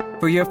help.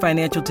 For your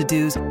financial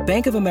to-dos,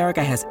 Bank of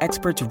America has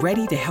experts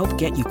ready to help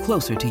get you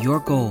closer to your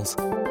goals.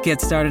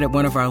 Get started at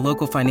one of our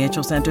local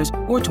financial centers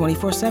or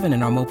 24/7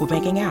 in our mobile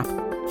banking app.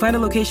 Find a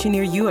location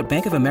near you at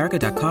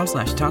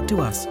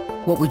bankofamerica.com/talktous.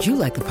 What would you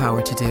like the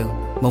power to do?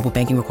 Mobile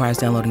banking requires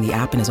downloading the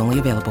app and is only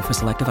available for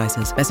select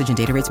devices. Message and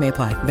data rates may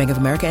apply. Bank of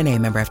America N.A.,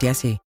 member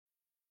FDIC.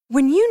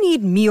 When you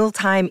need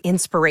mealtime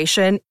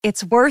inspiration,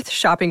 it's worth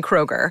shopping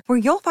Kroger, where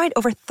you'll find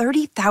over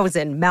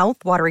 30,000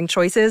 mouth-watering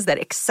choices that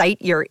excite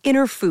your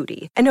inner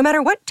foodie. And no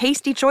matter what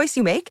tasty choice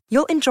you make,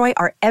 you'll enjoy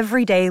our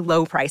everyday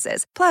low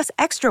prices, plus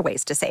extra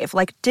ways to save,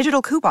 like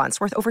digital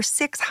coupons worth over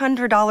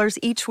 $600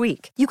 each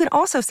week. You can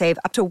also save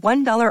up to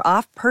 $1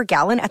 off per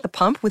gallon at the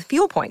pump with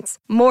fuel points.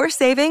 More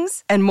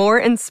savings and more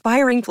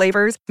inspiring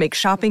flavors make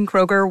shopping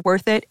Kroger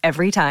worth it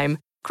every time.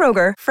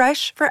 Kroger,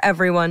 fresh for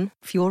everyone.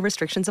 Fuel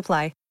restrictions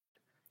apply.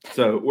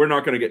 So we're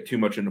not going to get too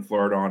much into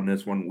Florida on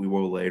this one. We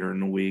will later in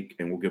the week,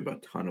 and we'll give a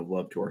ton of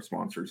love to our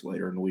sponsors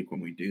later in the week when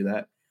we do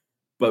that.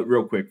 But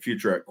real quick,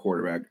 future at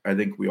quarterback, I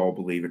think we all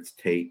believe it's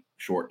Tate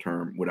short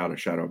term, without a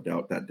shadow of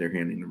doubt, that they're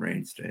handing the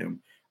reins to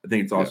him. I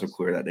think it's also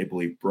clear that they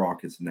believe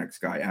Brock is the next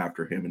guy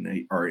after him, and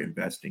they are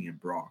investing in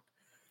Brock.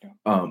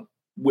 Yeah.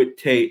 With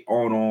Tate,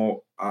 all in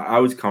all, I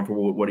was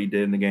comfortable with what he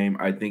did in the game.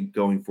 I think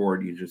going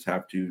forward, you just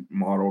have to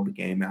model the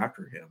game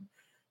after him.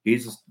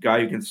 He's a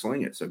guy who can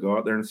sling it, so go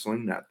out there and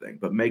sling that thing.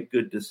 But make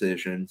good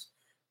decisions.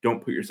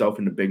 Don't put yourself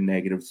into big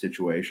negative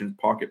situations.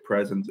 Pocket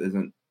presence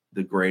isn't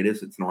the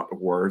greatest. It's not the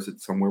worst.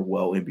 It's somewhere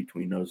well in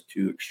between those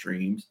two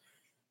extremes.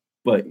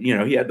 But, he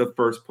had the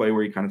first play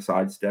where he kind of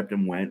sidestepped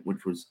and went,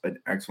 which was an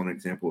excellent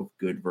example of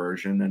good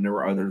version. And there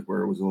were others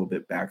where it was a little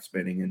bit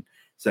backspinning and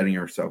setting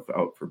yourself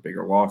out for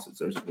bigger losses.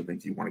 Those are the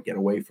things you want to get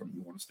away from.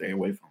 You want to stay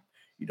away from.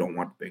 You don't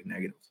want the big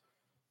negatives.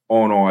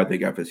 All in all, I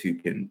think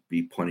FSU can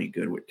be plenty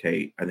good with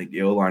Tate. I think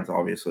the O-line's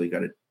obviously got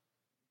to,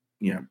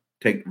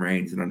 take the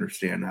reins and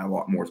understand that a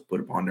lot more is put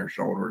upon their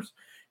shoulders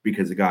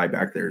because the guy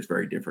back there is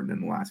very different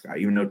than the last guy.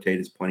 Even though Tate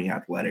is plenty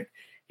athletic,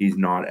 he's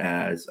not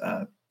as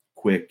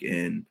quick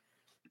and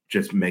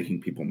just making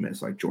people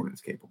miss like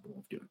Jordan's capable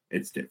of doing.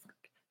 It's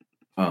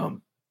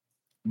different.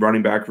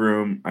 Running back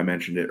room, I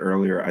mentioned it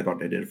earlier. I thought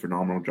they did a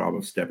phenomenal job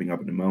of stepping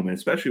up in the moment,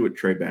 especially with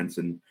Trey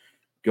Benson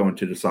going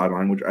to the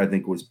sideline, which I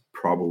think was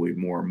probably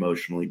more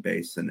emotionally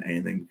based than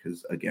anything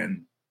because,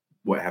 again,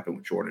 what happened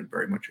with Jordan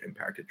very much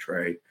impacted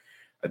Trey.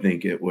 I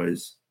think it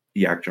was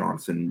Yak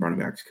Johnson, running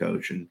backs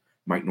coach, and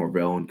Mike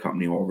Norvell and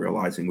company all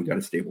realizing we got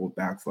a stable of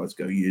backs. Let's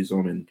go use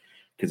them. And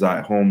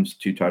Keziah Holmes,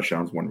 2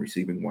 touchdowns, 1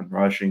 receiving, 1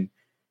 rushing.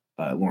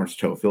 Lawrence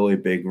Toafili, a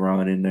big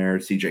run in there.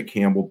 CJ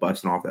Campbell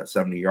busting off that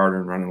 70-yarder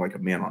and running like a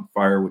man on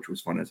fire, which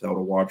was fun as hell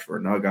to watch for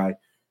another guy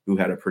who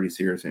had a pretty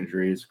serious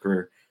injury in his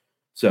career.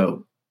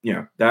 So,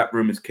 that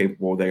room is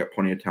capable. They got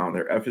plenty of talent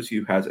there.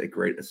 FSU has a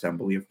great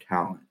assembly of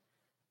talent.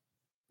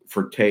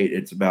 For Tate,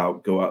 it's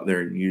about go out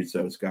there and use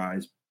those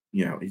guys.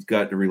 He's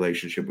got the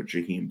relationship with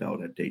Jaheim Bell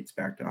that dates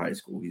back to high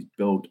school. He's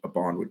built a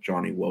bond with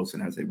Johnny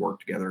Wilson as they work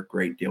together a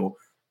great deal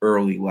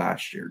early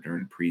last year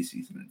during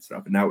preseason and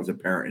stuff. And that was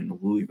apparent in the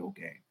Louisville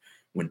game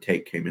when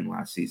Tate came in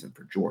last season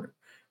for Jordan.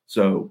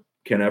 So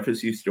can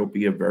FSU still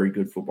be a very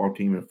good football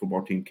team and a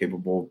football team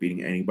capable of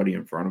beating anybody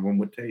in front of them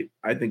with Tate?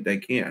 I think they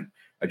can.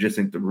 I just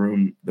think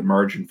the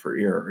margin for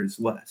error is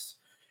less.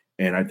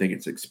 And I think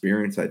it's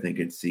experience. I think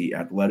it's the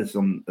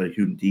athleticism, the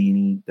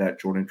Houdini that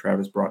Jordan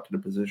Travis brought to the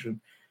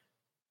position.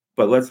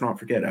 But let's not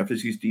forget,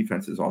 FSU's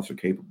defense is also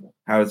capable.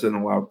 Hasn't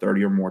allowed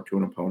 30 or more to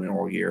an opponent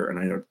all year. And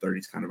I know 30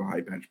 is kind of a high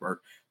benchmark.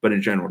 But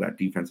in general, that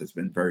defense has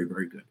been very,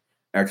 very good.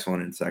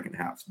 Excellent in second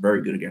halves.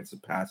 Very good against the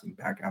pass in the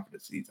back half of the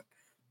season.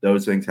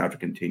 Those things have to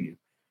continue.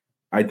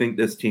 I think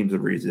this team's a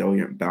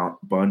resilient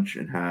bunch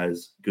and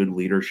has good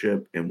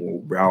leadership and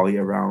will rally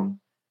around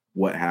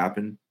what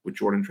happened with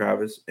Jordan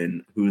Travis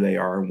and who they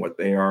are and what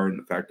they are and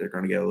the fact they're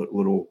going to get a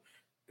little,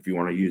 if you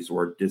want to use the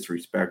word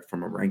disrespect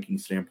from a ranking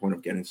standpoint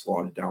of getting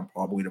slotted down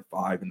probably to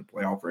 5 in the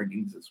playoff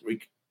rankings this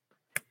week.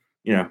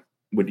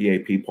 With the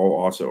AP poll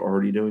also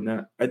already doing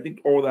that. I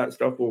think all that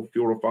stuff will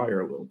fuel the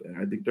fire a little bit.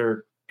 I think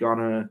they're going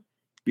to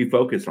be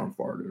focused on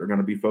Florida. They're going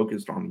to be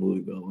focused on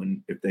Louisville.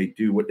 And if they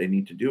do what they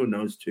need to do in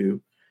those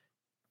two,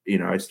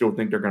 I still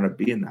think they're going to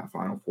be in that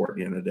Final Four at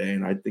the end of the day.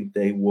 And I think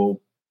they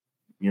will,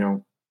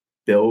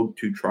 build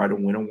to try to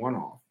win a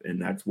one-off.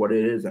 And that's what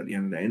it is at the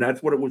end of the day. And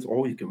that's what it was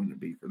always going to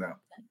be for them.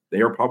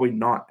 They are probably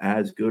not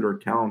as good or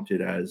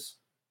talented as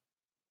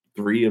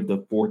 3 of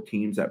the 4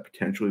 teams that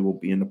potentially will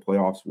be in the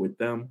playoffs with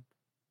them.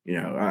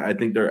 I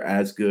think they're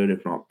as good,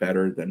 if not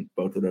better, than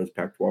both of those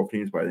Pac-12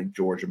 teams. But I think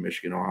Georgia,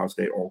 Michigan, Ohio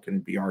State all can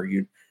be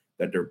argued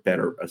that they're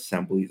better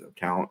assemblies of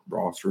talent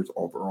rosters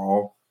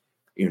overall.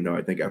 Even though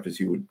I think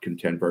FSU would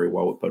contend very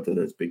well with both of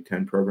those Big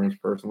Ten programs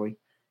personally.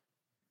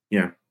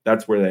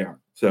 That's where they are.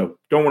 So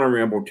don't want to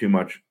ramble too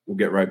much. We'll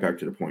get right back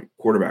to the point.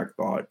 Quarterback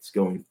thoughts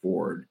going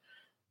forward.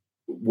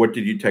 What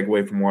did you take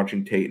away from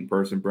watching Tate in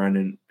person,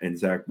 Brendan? And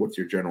Zach, what's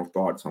your general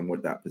thoughts on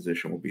what that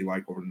position will be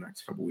like over the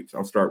next couple of weeks?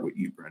 I'll start with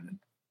you, Brendan.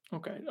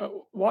 Okay.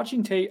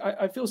 Watching Tate,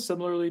 I feel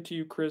similarly to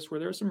you, Chris, where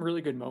there's some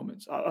really good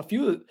moments. A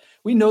few,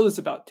 we know this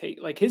about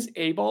Tate. Like his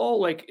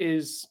A-ball,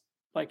 is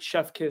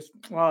chef kiss,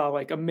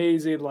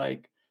 amazing,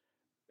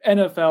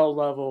 NFL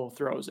level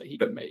throws that he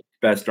can make.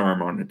 Best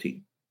arm on the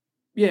team.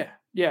 Yeah.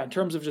 In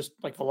terms of just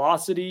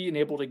velocity and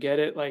able to get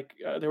it.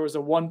 There was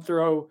a one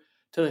throw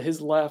to his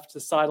left, the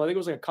sideline. I think it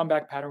was a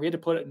comeback pattern. We had to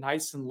put it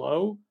nice and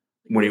low.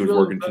 When he was really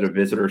working to the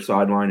visitor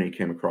sideline and he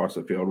came across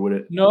the field with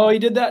it? No, he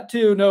did that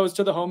too. No, it was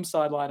to the home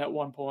sideline at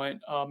one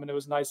point. And it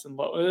was nice and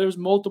low. There was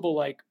multiple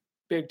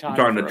big time.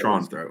 You're talking the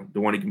Tron throw,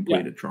 the one he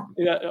completed Tron.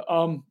 Yeah.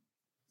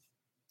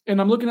 And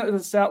I'm looking at the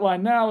stat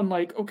line now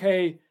and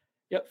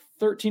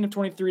 13 of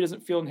 23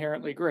 doesn't feel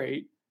inherently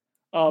great.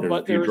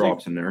 But there was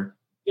drops in there.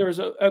 There was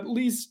at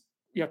least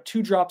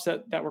 2 drops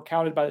that were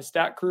counted by the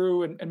stat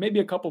crew and maybe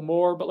a couple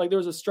more, but there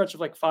was a stretch of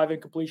 5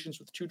 incompletions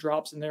with 2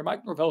 drops in there.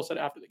 Mike Norvell said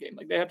after the game,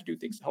 they have to do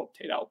things to help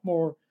Tate out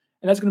more.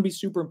 And that's going to be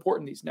super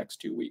important these next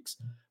 2 weeks.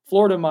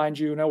 Florida, mind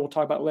you, we'll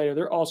talk about later,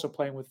 they're also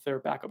playing with their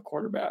backup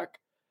quarterback.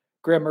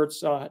 Graham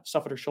Mertz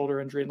suffered a shoulder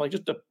injury and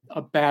just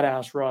a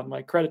badass run.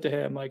 Credit to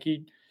him.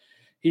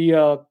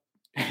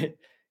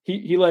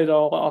 He laid it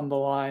all on the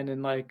line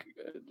and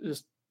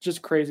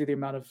just crazy the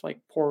amount of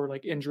poor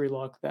injury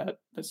luck that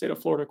the state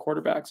of Florida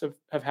quarterbacks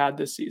have had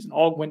this season.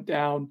 All went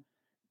down,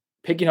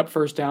 picking up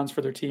first downs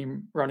for their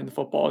team, running the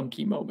football in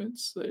key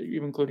moments,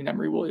 even including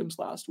Emory Williams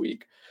last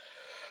week.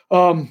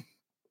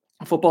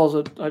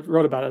 Football I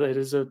wrote about it. It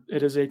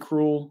is a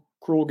cruel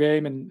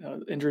game, and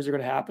injuries are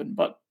going to happen.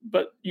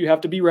 But you have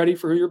to be ready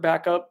for who your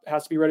backup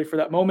has to be ready for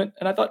that moment.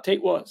 And I thought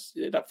Tate was.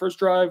 That first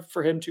drive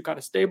for him to kind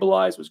of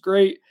stabilize was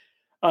great.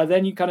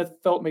 Then you kind of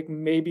felt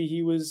maybe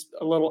he was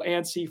a little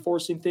antsy,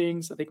 forcing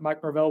things. I think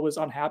Mike Norvell was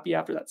unhappy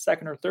after that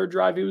second or third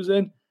drive he was in.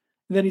 And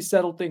then he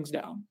settled things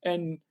down.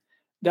 And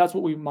that's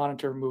what we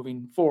monitor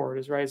moving forward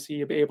is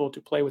he able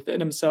to play within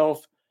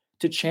himself,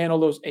 to channel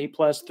those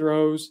A-plus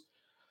throws,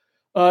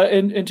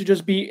 and to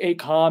just be a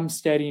calm,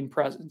 steadying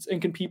presence.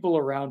 And can people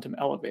around him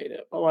elevate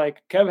it? But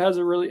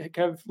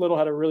Kev Little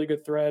had a really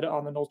good thread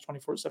on the Knowles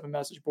 24/7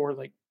 message board,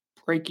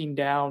 breaking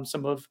down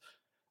some of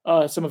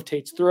some of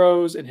Tate's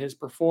throws and his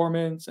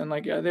performance. And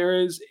like there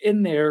is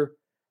in there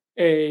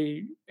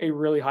a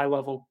really high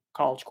level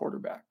college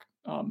quarterback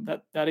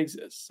that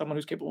exists. Someone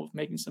who's capable of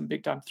making some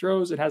big time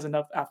throws and has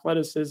enough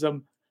athleticism,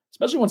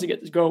 especially once he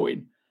gets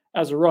going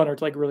as a runner,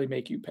 to like really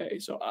make you pay.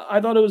 So I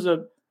thought it was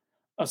a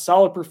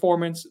solid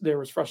performance. There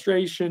was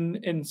frustration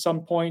in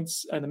some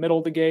points in the middle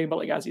of the game, but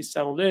like as he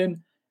settled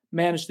in,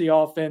 managed the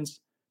offense,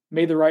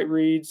 made the right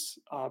reads,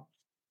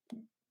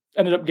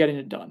 ended up getting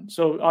it done.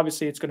 So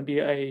obviously it's going to be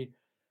a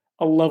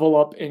level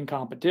up in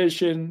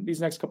competition.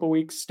 These next couple of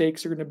weeks,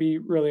 stakes are going to be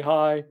really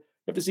high. You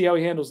have to see how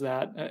he handles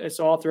that.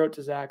 So I'll throw it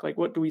to Zach. Like,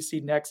 what do we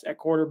see next at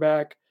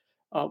quarterback?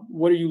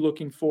 What are you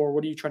looking for?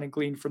 What are you trying to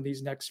glean from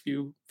these next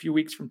few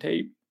weeks from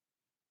Tate?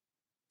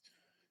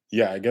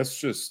 Yeah, I guess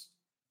just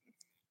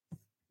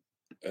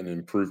an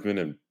improvement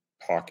in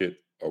pocket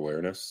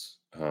awareness.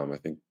 I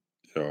think,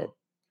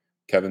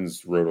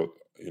 Kevin's wrote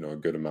a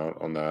good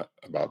amount on that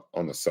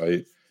on the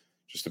site,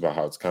 just about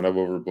how it's kind of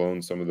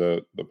overblown some of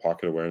the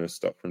pocket awareness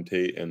stuff from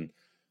Tate. And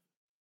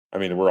I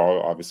mean, we're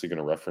all obviously going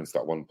to reference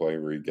that one play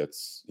where he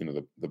gets,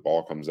 the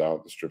ball comes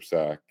out, the strip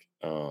sack,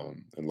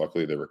 and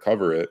luckily they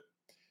recover it.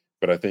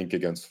 But I think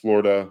against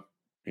Florida,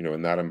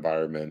 in that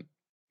environment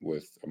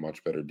with a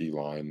much better D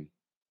line,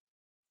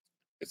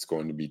 it's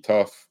going to be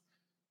tough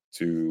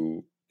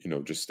to,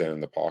 just stand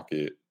in the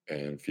pocket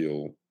and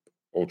feel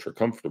ultra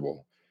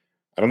comfortable.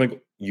 I don't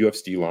think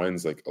UF's D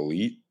line's like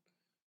elite.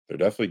 They're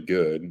definitely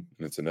good, and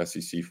it's an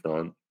SEC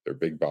front. They're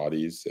big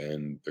bodies,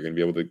 and they're going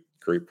to be able to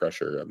create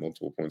pressure at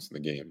multiple points in the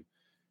game.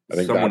 I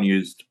think someone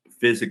used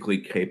physically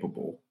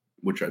capable,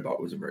 which I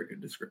thought was a very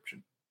good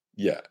description.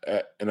 Yeah,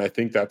 and I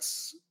think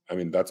that's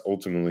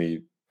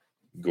ultimately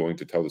going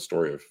to tell the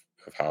story of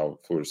how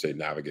Florida State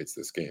navigates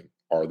this game.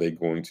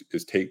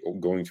 Is Tate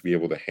going to be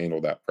able to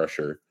handle that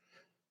pressure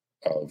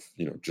of,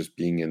 just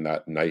being in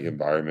that night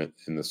environment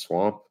in the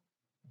swamp,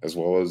 as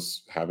well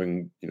as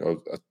having,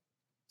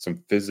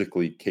 some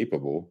physically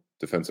capable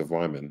defensive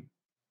linemen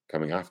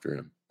coming after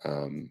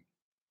him.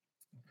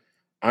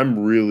 I'm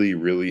really,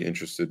 really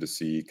interested to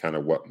see kind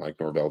of what Mike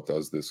Norvell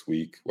does this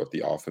week, what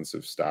the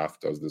offensive staff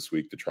does this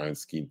week to try and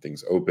scheme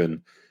things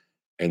open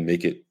and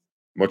make it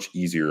much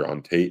easier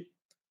on Tate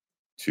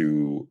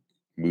to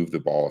move the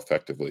ball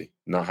effectively,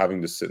 not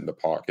having to sit in the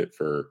pocket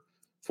for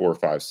 4 or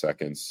 5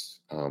 seconds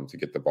to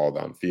get the ball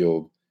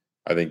downfield.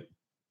 I think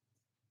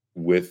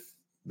with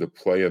the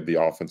play of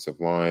the offensive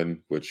line,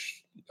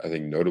 which I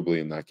think notably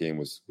in that game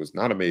was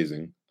not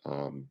amazing.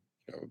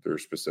 There are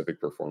specific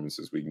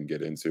performances we can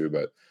get into,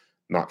 but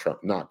not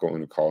going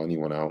to call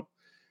anyone out.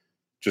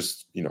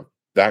 Just,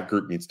 that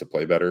group needs to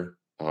play better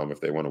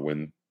if they want to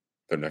win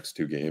their next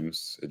 2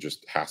 games. It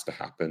just has to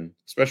happen,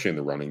 especially in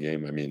the running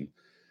game. I mean,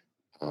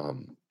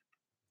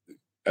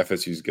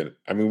 FSU's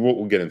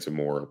we'll get into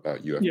more about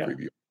UF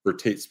preview. For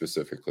Tate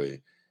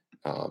specifically,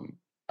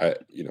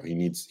 he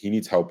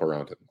needs help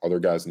around him. Other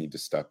guys need to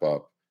step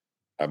up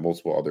at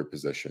multiple other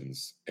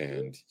positions,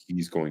 and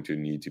he's going to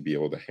need to be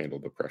able to handle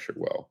the pressure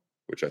well,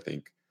 which I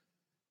think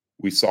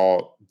we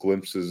saw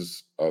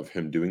glimpses of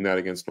him doing that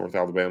against North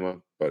Alabama,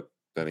 but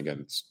then again,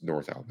 it's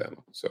North Alabama.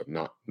 So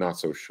not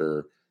so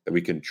sure that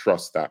we can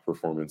trust that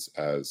performance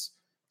as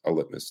a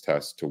litmus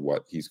test to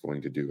what he's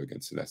going to do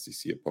against an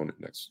SEC opponent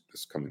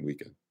this coming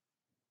weekend.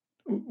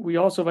 We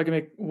also, if I can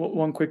make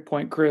one quick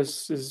point,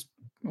 Chris, is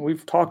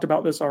we've talked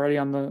about this already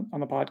on the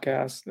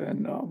podcast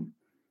and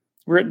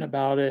written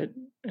about it,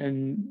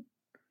 and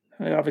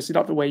obviously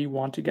not the way you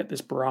want to get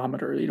this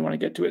barometer. You don't want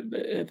to get to it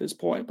at this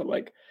point, but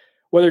like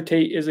whether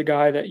Tate is a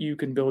guy that you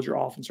can build your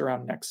offense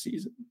around next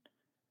season.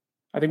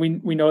 I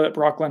think we know that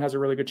Brock Glenn has a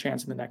really good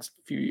chance in the next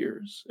few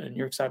years, and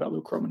you're excited about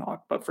Luke Kromenhoek.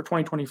 But for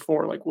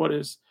 2024, like what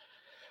is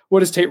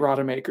Tate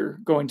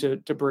Rodemaker going to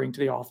bring to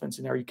the offense,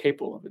 and are you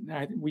capable of it? And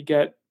I think we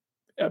get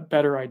a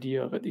better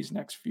idea of it these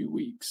next few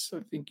weeks.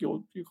 I think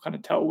you'll kind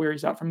of tell where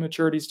he's at from a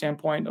maturity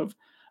standpoint of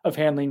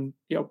handling,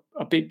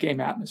 a big game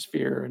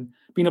atmosphere and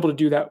being able to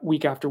do that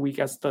week after week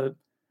as the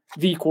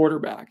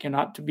quarterback and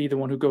not to be the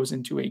one who goes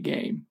into a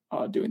game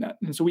doing that.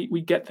 And so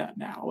we get that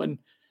now, and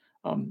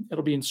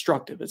it'll be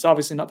instructive. It's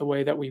obviously not the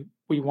way that we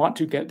want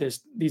to get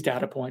these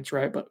data points,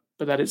 right? But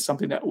that is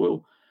something that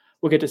we'll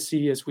get to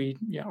see as we,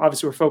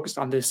 obviously we're focused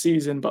on this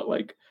season, but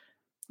like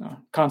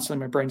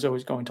constantly my brain's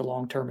always going to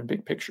long-term and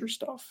big picture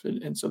stuff.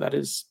 And so that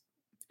is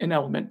an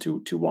element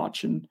to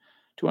watch and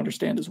to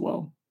understand as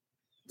well.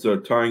 So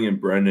tying in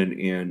Brendan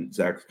and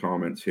Zach's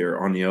comments here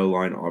on the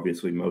O-line,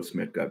 obviously Mo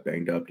Smith got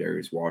banged up.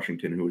 Darius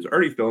Washington, who was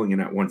already filling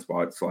in at one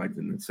spot, slides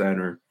in the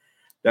center.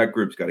 That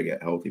group's got to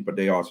get healthy, but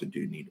they also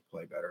do need to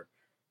play better.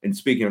 And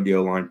speaking of the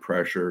O-line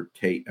pressure,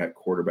 Tate at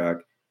quarterback,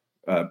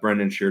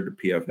 Brendan shared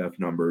the PFF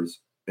numbers,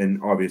 and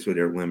obviously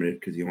they're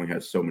limited because he only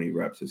has so many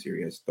reps this year.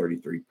 He has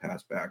 33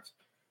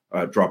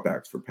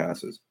 dropbacks for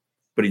passes,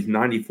 but he's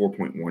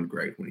 94.1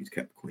 grade when he's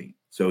kept clean.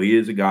 So he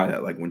is a guy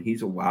that, like, when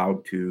he's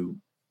allowed to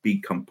be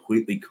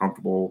completely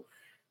comfortable,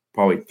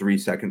 probably 3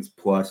 seconds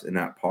plus in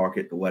that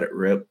pocket to let it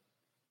rip,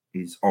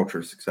 he's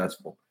ultra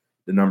successful.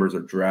 The numbers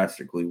are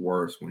drastically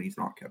worse when he's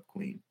not kept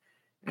clean.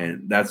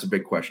 And that's a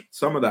big question.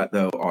 Some of that,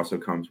 though, also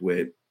comes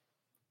with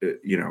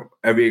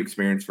every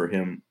experience for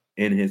him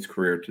in his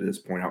career to this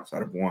point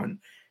outside of one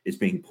is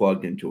being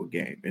plugged into a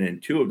game. And in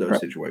two of those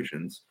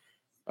situations,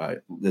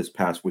 this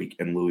past week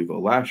in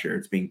Louisville last year,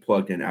 it's being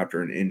plugged in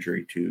after an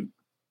injury to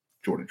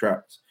Jordan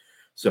Travis.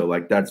 So,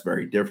 like, that's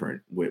very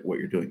different with what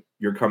you're doing.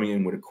 You're coming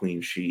in with a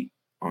clean sheet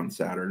on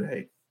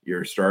Saturday.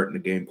 You're starting the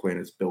game plan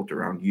is built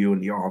around you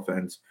and the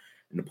offense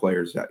and the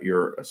players that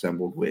you're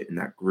assembled with in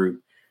that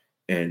group,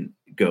 and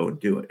go and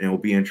do it. And it will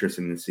be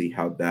interesting to see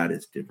how that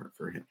is different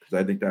for him, because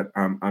I think that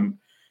I'm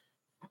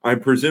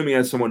presuming,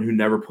 as someone who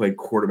never played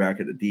quarterback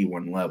at the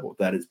D1 level,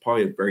 that is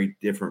probably a very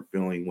different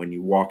feeling when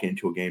you walk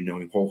into a game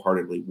knowing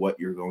wholeheartedly what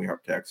you're going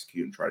out to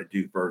execute and try to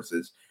do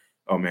versus,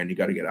 oh man, you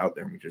got to get out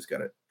there and we just got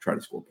to try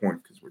to score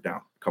points because we're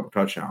down a couple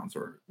touchdowns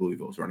or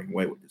Louisville's running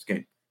away with this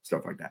game,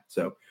 stuff like that.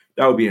 So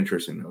that would be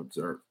interesting to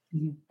observe.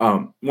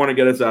 Want to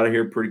get us out of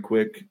here pretty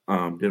quick.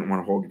 Didn't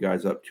want to hold you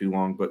guys up too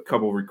long, but a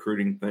couple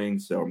recruiting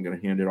things. So I'm going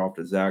to hand it off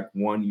to Zach.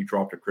 One, you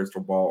dropped a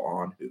crystal ball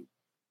on who?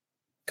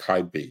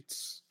 Kai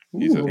Bates.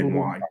 He's a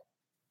why?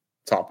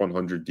 Top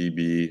 100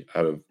 DB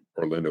out of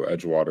Orlando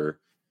Edgewater.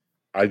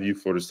 I view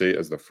Florida State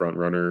as the front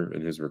runner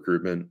in his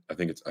recruitment. I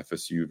think it's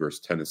FSU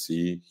versus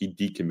Tennessee. He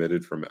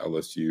decommitted from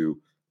LSU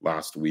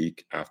last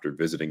week after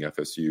visiting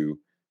FSU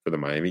for the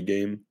Miami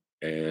game.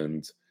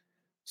 And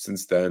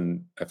since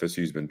then,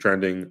 FSU's been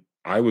trending.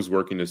 I was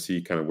working to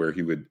see kind of where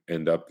he would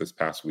end up this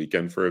past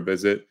weekend for a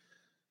visit.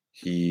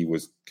 He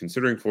was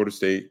considering Florida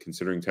State,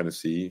 considering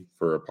Tennessee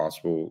for a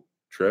possible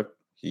trip.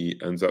 He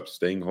ends up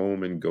staying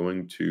home and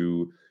going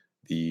to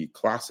the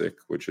Classic,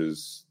 which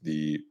is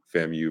the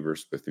FAMU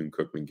versus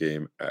Bethune-Cookman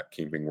game at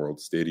Camping World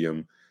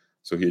Stadium.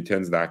 So he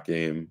attends that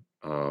game.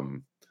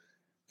 Coming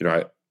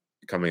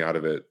out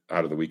of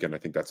the weekend, I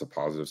think that's a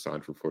positive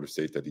sign for Florida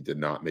State that he did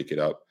not make it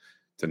up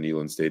to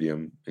Neyland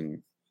Stadium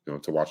and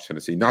to watch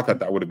Tennessee. Not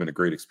that would have been a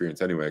great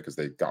experience anyway, because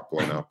they got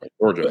blown out by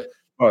Georgia.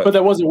 But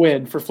that was a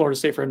win for Florida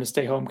State for him to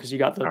stay home because you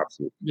got the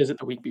visit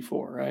the week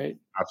before, right?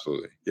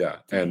 Absolutely, yeah.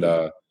 And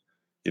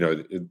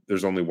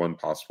there's only one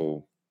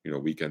possible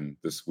weekend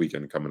this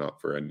weekend coming up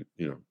for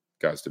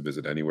guys to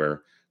visit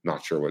anywhere.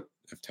 Not sure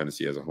if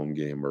Tennessee has a home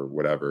game or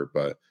whatever,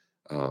 but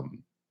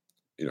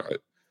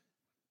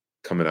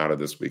coming out of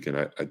this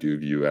weekend, I do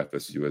view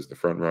FSU as the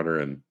front runner,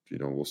 and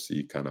we'll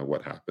see kind of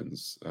what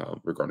happens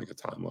regarding a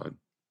timeline.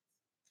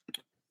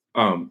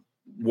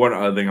 One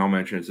other thing I'll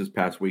mention is this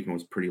past weekend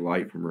was pretty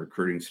light from a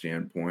recruiting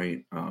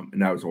standpoint,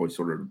 and that was always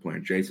sort of the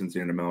plan. Jason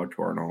Sandamella,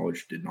 to our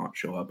knowledge, did not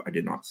show up. I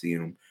did not see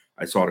him.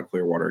 I saw the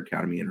Clearwater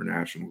Academy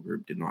International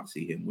group, did not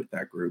see him with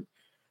that group.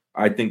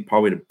 I think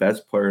probably the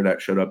best player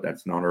that showed up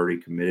that's not already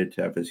committed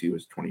to FSU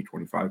is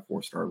 2025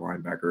 four-star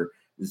linebacker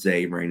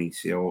Zay Rainey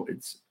Seal.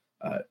 It's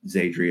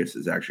Zadrius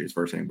is actually his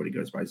first name, but he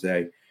goes by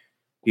Zay.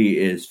 He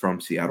is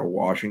from Seattle,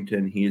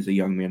 Washington. He is a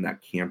young man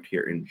that camped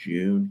here in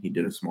June. He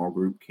did a small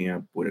group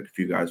camp with a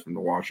few guys from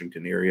the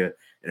Washington area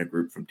and a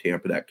group from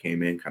Tampa that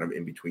came in kind of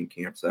in between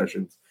camp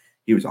sessions.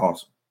 He was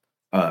awesome.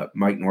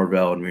 Mike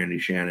Norvell and Randy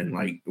Shannon,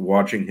 like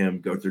watching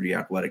him go through the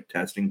athletic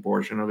testing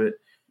portion of it,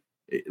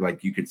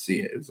 like you could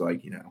see it. It was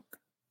like,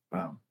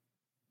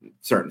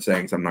 certain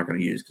sayings I'm not going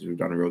to use because we've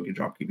done a really good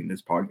job keeping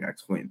this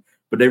podcast clean.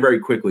 But they very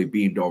quickly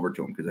beamed over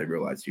to him because they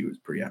realized he was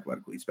pretty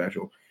athletically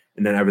special.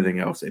 And then everything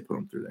else they put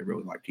him through, they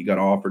really liked. He got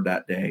offered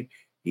that day.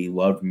 He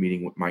loved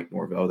meeting with Mike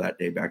Norvell that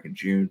day back in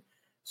June.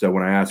 So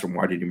when I asked him,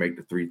 why did you make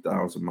the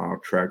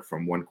 3,000-mile trek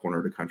from one corner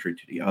of the country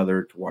to the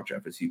other to watch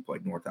FSU play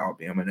North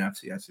Alabama, an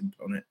FCS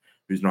opponent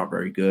who's not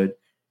very good?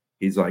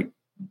 He's like,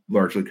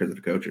 largely because of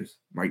the coaches,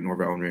 Mike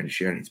Norvell and Randy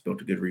Shannon. He's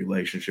built a good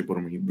relationship with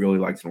him. He really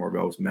likes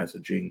Norvell's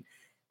messaging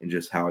and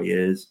just how he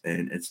is,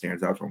 and it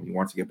stands out to him. He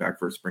wants to get back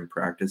for a spring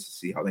practice to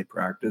see how they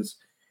practice.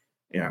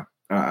 Yeah.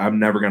 I'm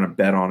never going to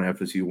bet on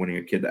FSU winning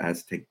a kid that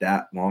has to take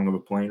that long of a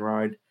plane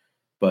ride,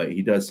 but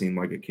he does seem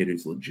like a kid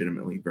who's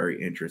legitimately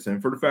very interested.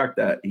 And for the fact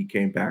that he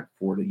came back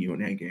for the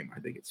UNA game,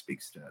 I think it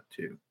speaks to that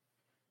too.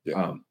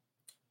 Yeah.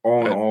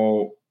 All in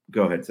all,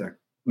 go ahead, Zach.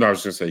 No, I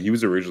was going to say he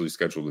was originally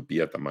scheduled to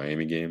be at the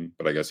Miami game,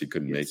 but I guess he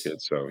couldn't make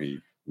it, so he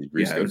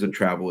rescheduled. Yeah, it was a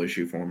travel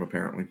issue for him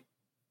apparently.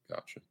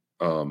 Gotcha.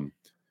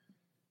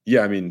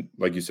 Yeah, I mean,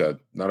 like you said,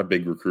 not a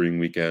big recruiting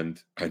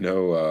weekend. I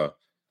know.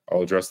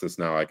 I'll address this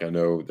now. I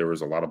know there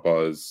was a lot of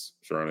buzz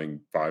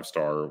surrounding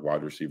 5-star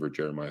wide receiver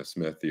Jeremiah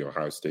Smith, the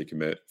Ohio State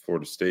commit,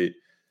 Florida State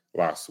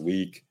last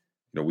week.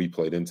 We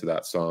played into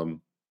that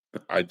some.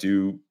 I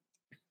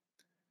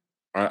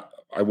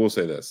will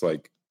say this.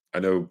 Like, I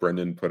know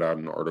Brendan put out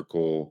an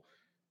article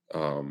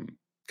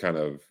kind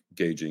of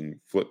gauging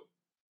flip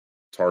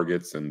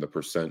targets and the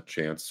percent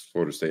chance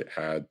Florida State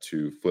had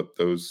to flip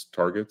those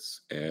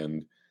targets.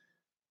 And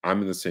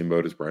I'm in the same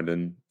boat as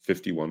Brendan,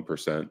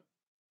 51%.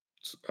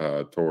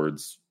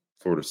 Towards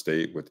Florida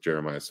State with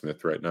Jeremiah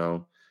Smith right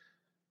now.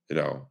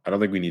 I don't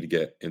think we need to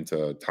get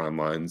into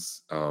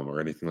timelines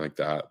or anything like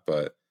that,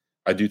 but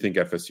I do think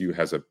FSU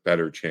has a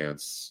better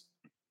chance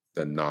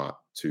than not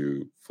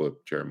to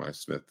flip Jeremiah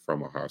Smith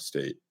from Ohio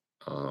State.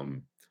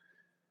 And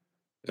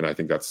I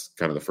think that's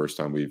kind of the first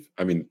time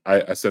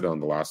I said on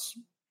the last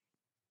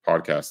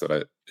podcast that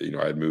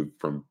I had moved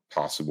from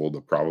possible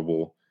to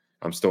probable.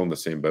 I'm still in the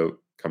same boat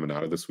coming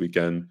out of this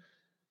weekend.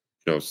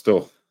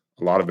 Still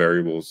a lot of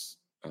variables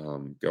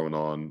going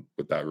on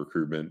with that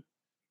recruitment.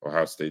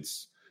 Ohio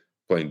State's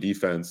playing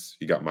defense.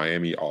 You got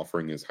Miami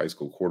offering his high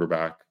school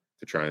quarterback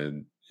to try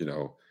and,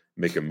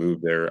 make a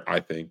move there, I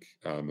think,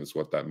 is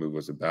what that move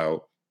was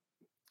about.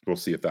 We'll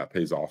see if that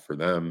pays off for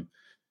them.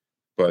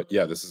 But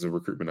yeah, this is a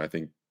recruitment I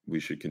think we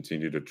should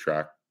continue to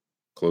track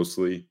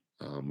closely.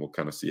 We'll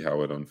kind of see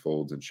how it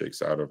unfolds and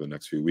shakes out over the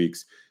next few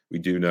weeks. We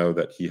do know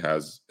that he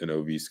has an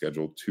OV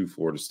scheduled to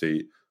Florida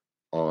State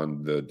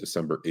on the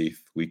December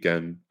 8th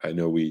weekend. I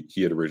know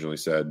he had originally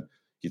said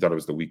he thought it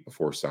was the week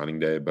before signing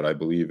day, but I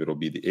believe it'll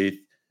be the 8th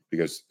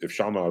because if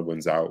Shamad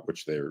wins out,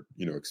 which they're,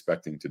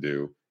 expecting to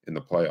do in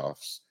the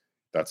playoffs,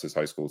 that's his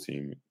high school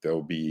team.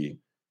 They'll be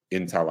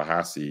in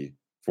Tallahassee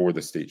for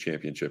the state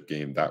championship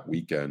game that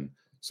weekend.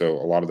 So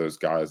a lot of those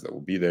guys that will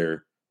be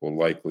there will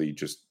likely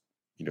just,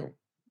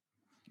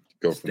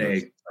 go from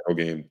the title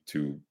game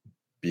to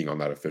being on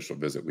that official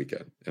visit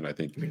weekend. And I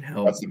think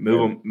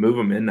move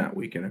them in that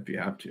weekend if you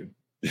have to.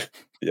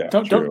 Yeah.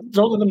 Don't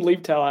let them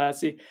leave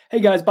Tallahassee. Hey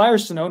guys, buy our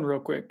Sonone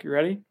real quick. You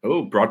ready?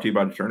 Oh, brought to you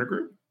by the Turner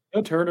Group.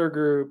 The Turner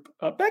Group.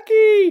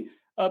 Becky,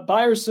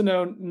 buy our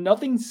Sonone.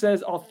 Nothing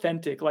says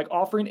authentic like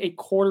offering a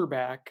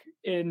quarterback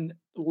in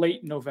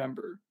late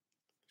November.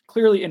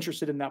 Clearly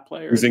interested in that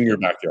player. Who's in your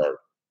backyard?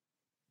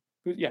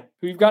 Who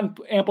you've gotten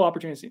ample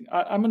opportunity.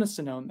 I'm going to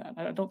Sonone that.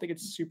 I don't think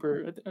it's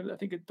super. I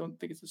don't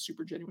think it's a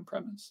super genuine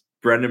premise.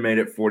 Brendan made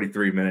it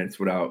 43 minutes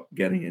without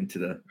getting into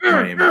the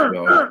Miami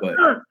goes, but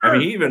I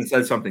mean, he even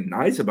said something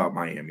nice about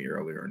Miami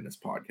earlier in this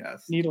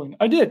podcast. Needling,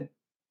 I did.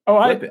 Oh,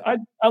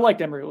 I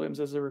liked Emory Williams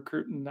as a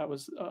recruit, and that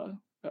was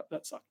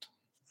that sucked.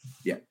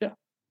 Yeah. All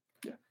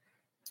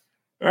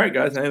right,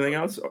 guys. Anything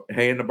else?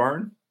 Hay in the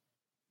barn.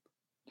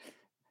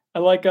 I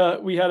like.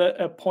 We had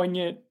a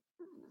poignant,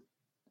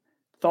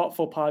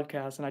 thoughtful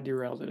podcast, and I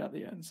derailed it at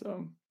the end.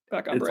 So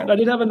back on brand. I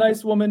did have a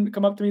nice woman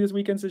come up to me this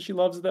weekend, says she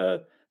loves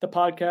the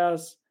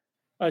podcast.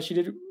 She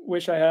did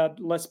wish I had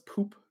less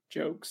poop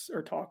jokes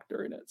or talk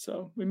during it.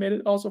 So we made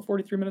it also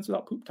 43 minutes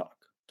without poop talk.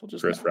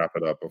 Chris, wrap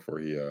it up before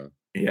he.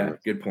 Yeah,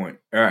 good point.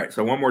 All right,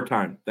 so one more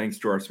time, thanks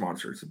to our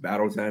sponsors,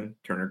 Battle's End,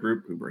 Turner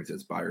Group, who brings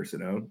us Buyer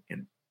Sonone,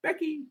 and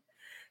Becky,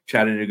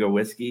 Chattanooga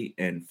Whiskey,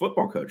 and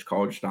Football Coach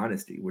College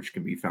Dynasty, which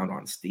can be found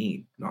on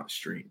Steam, not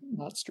Stream.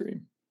 Not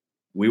Stream.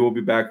 We will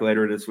be back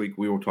later this week.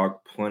 We will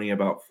talk plenty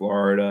about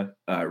Florida.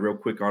 Real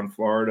quick on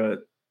Florida,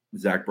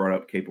 Zach brought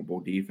up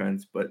capable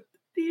defense, but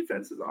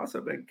defense has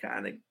also been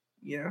kind of,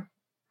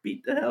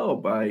 beat to hell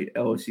by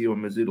LSU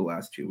and Mizzou the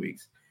last 2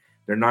 weeks.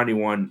 They're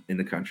 91 in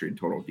the country in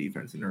total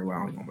defense, and they're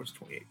allowing almost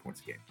 28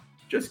 points a game.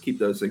 Just keep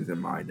those things in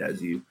mind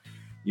as you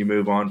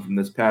move on from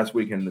this past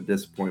weekend, the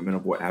disappointment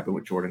of what happened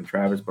with Jordan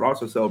Travis, but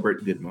also celebrate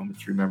the good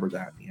moments. Remember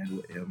that in the end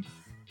with him.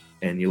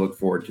 And you look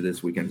forward to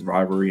this weekend's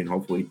rivalry and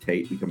hopefully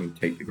Tate becoming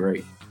Tate the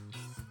Great.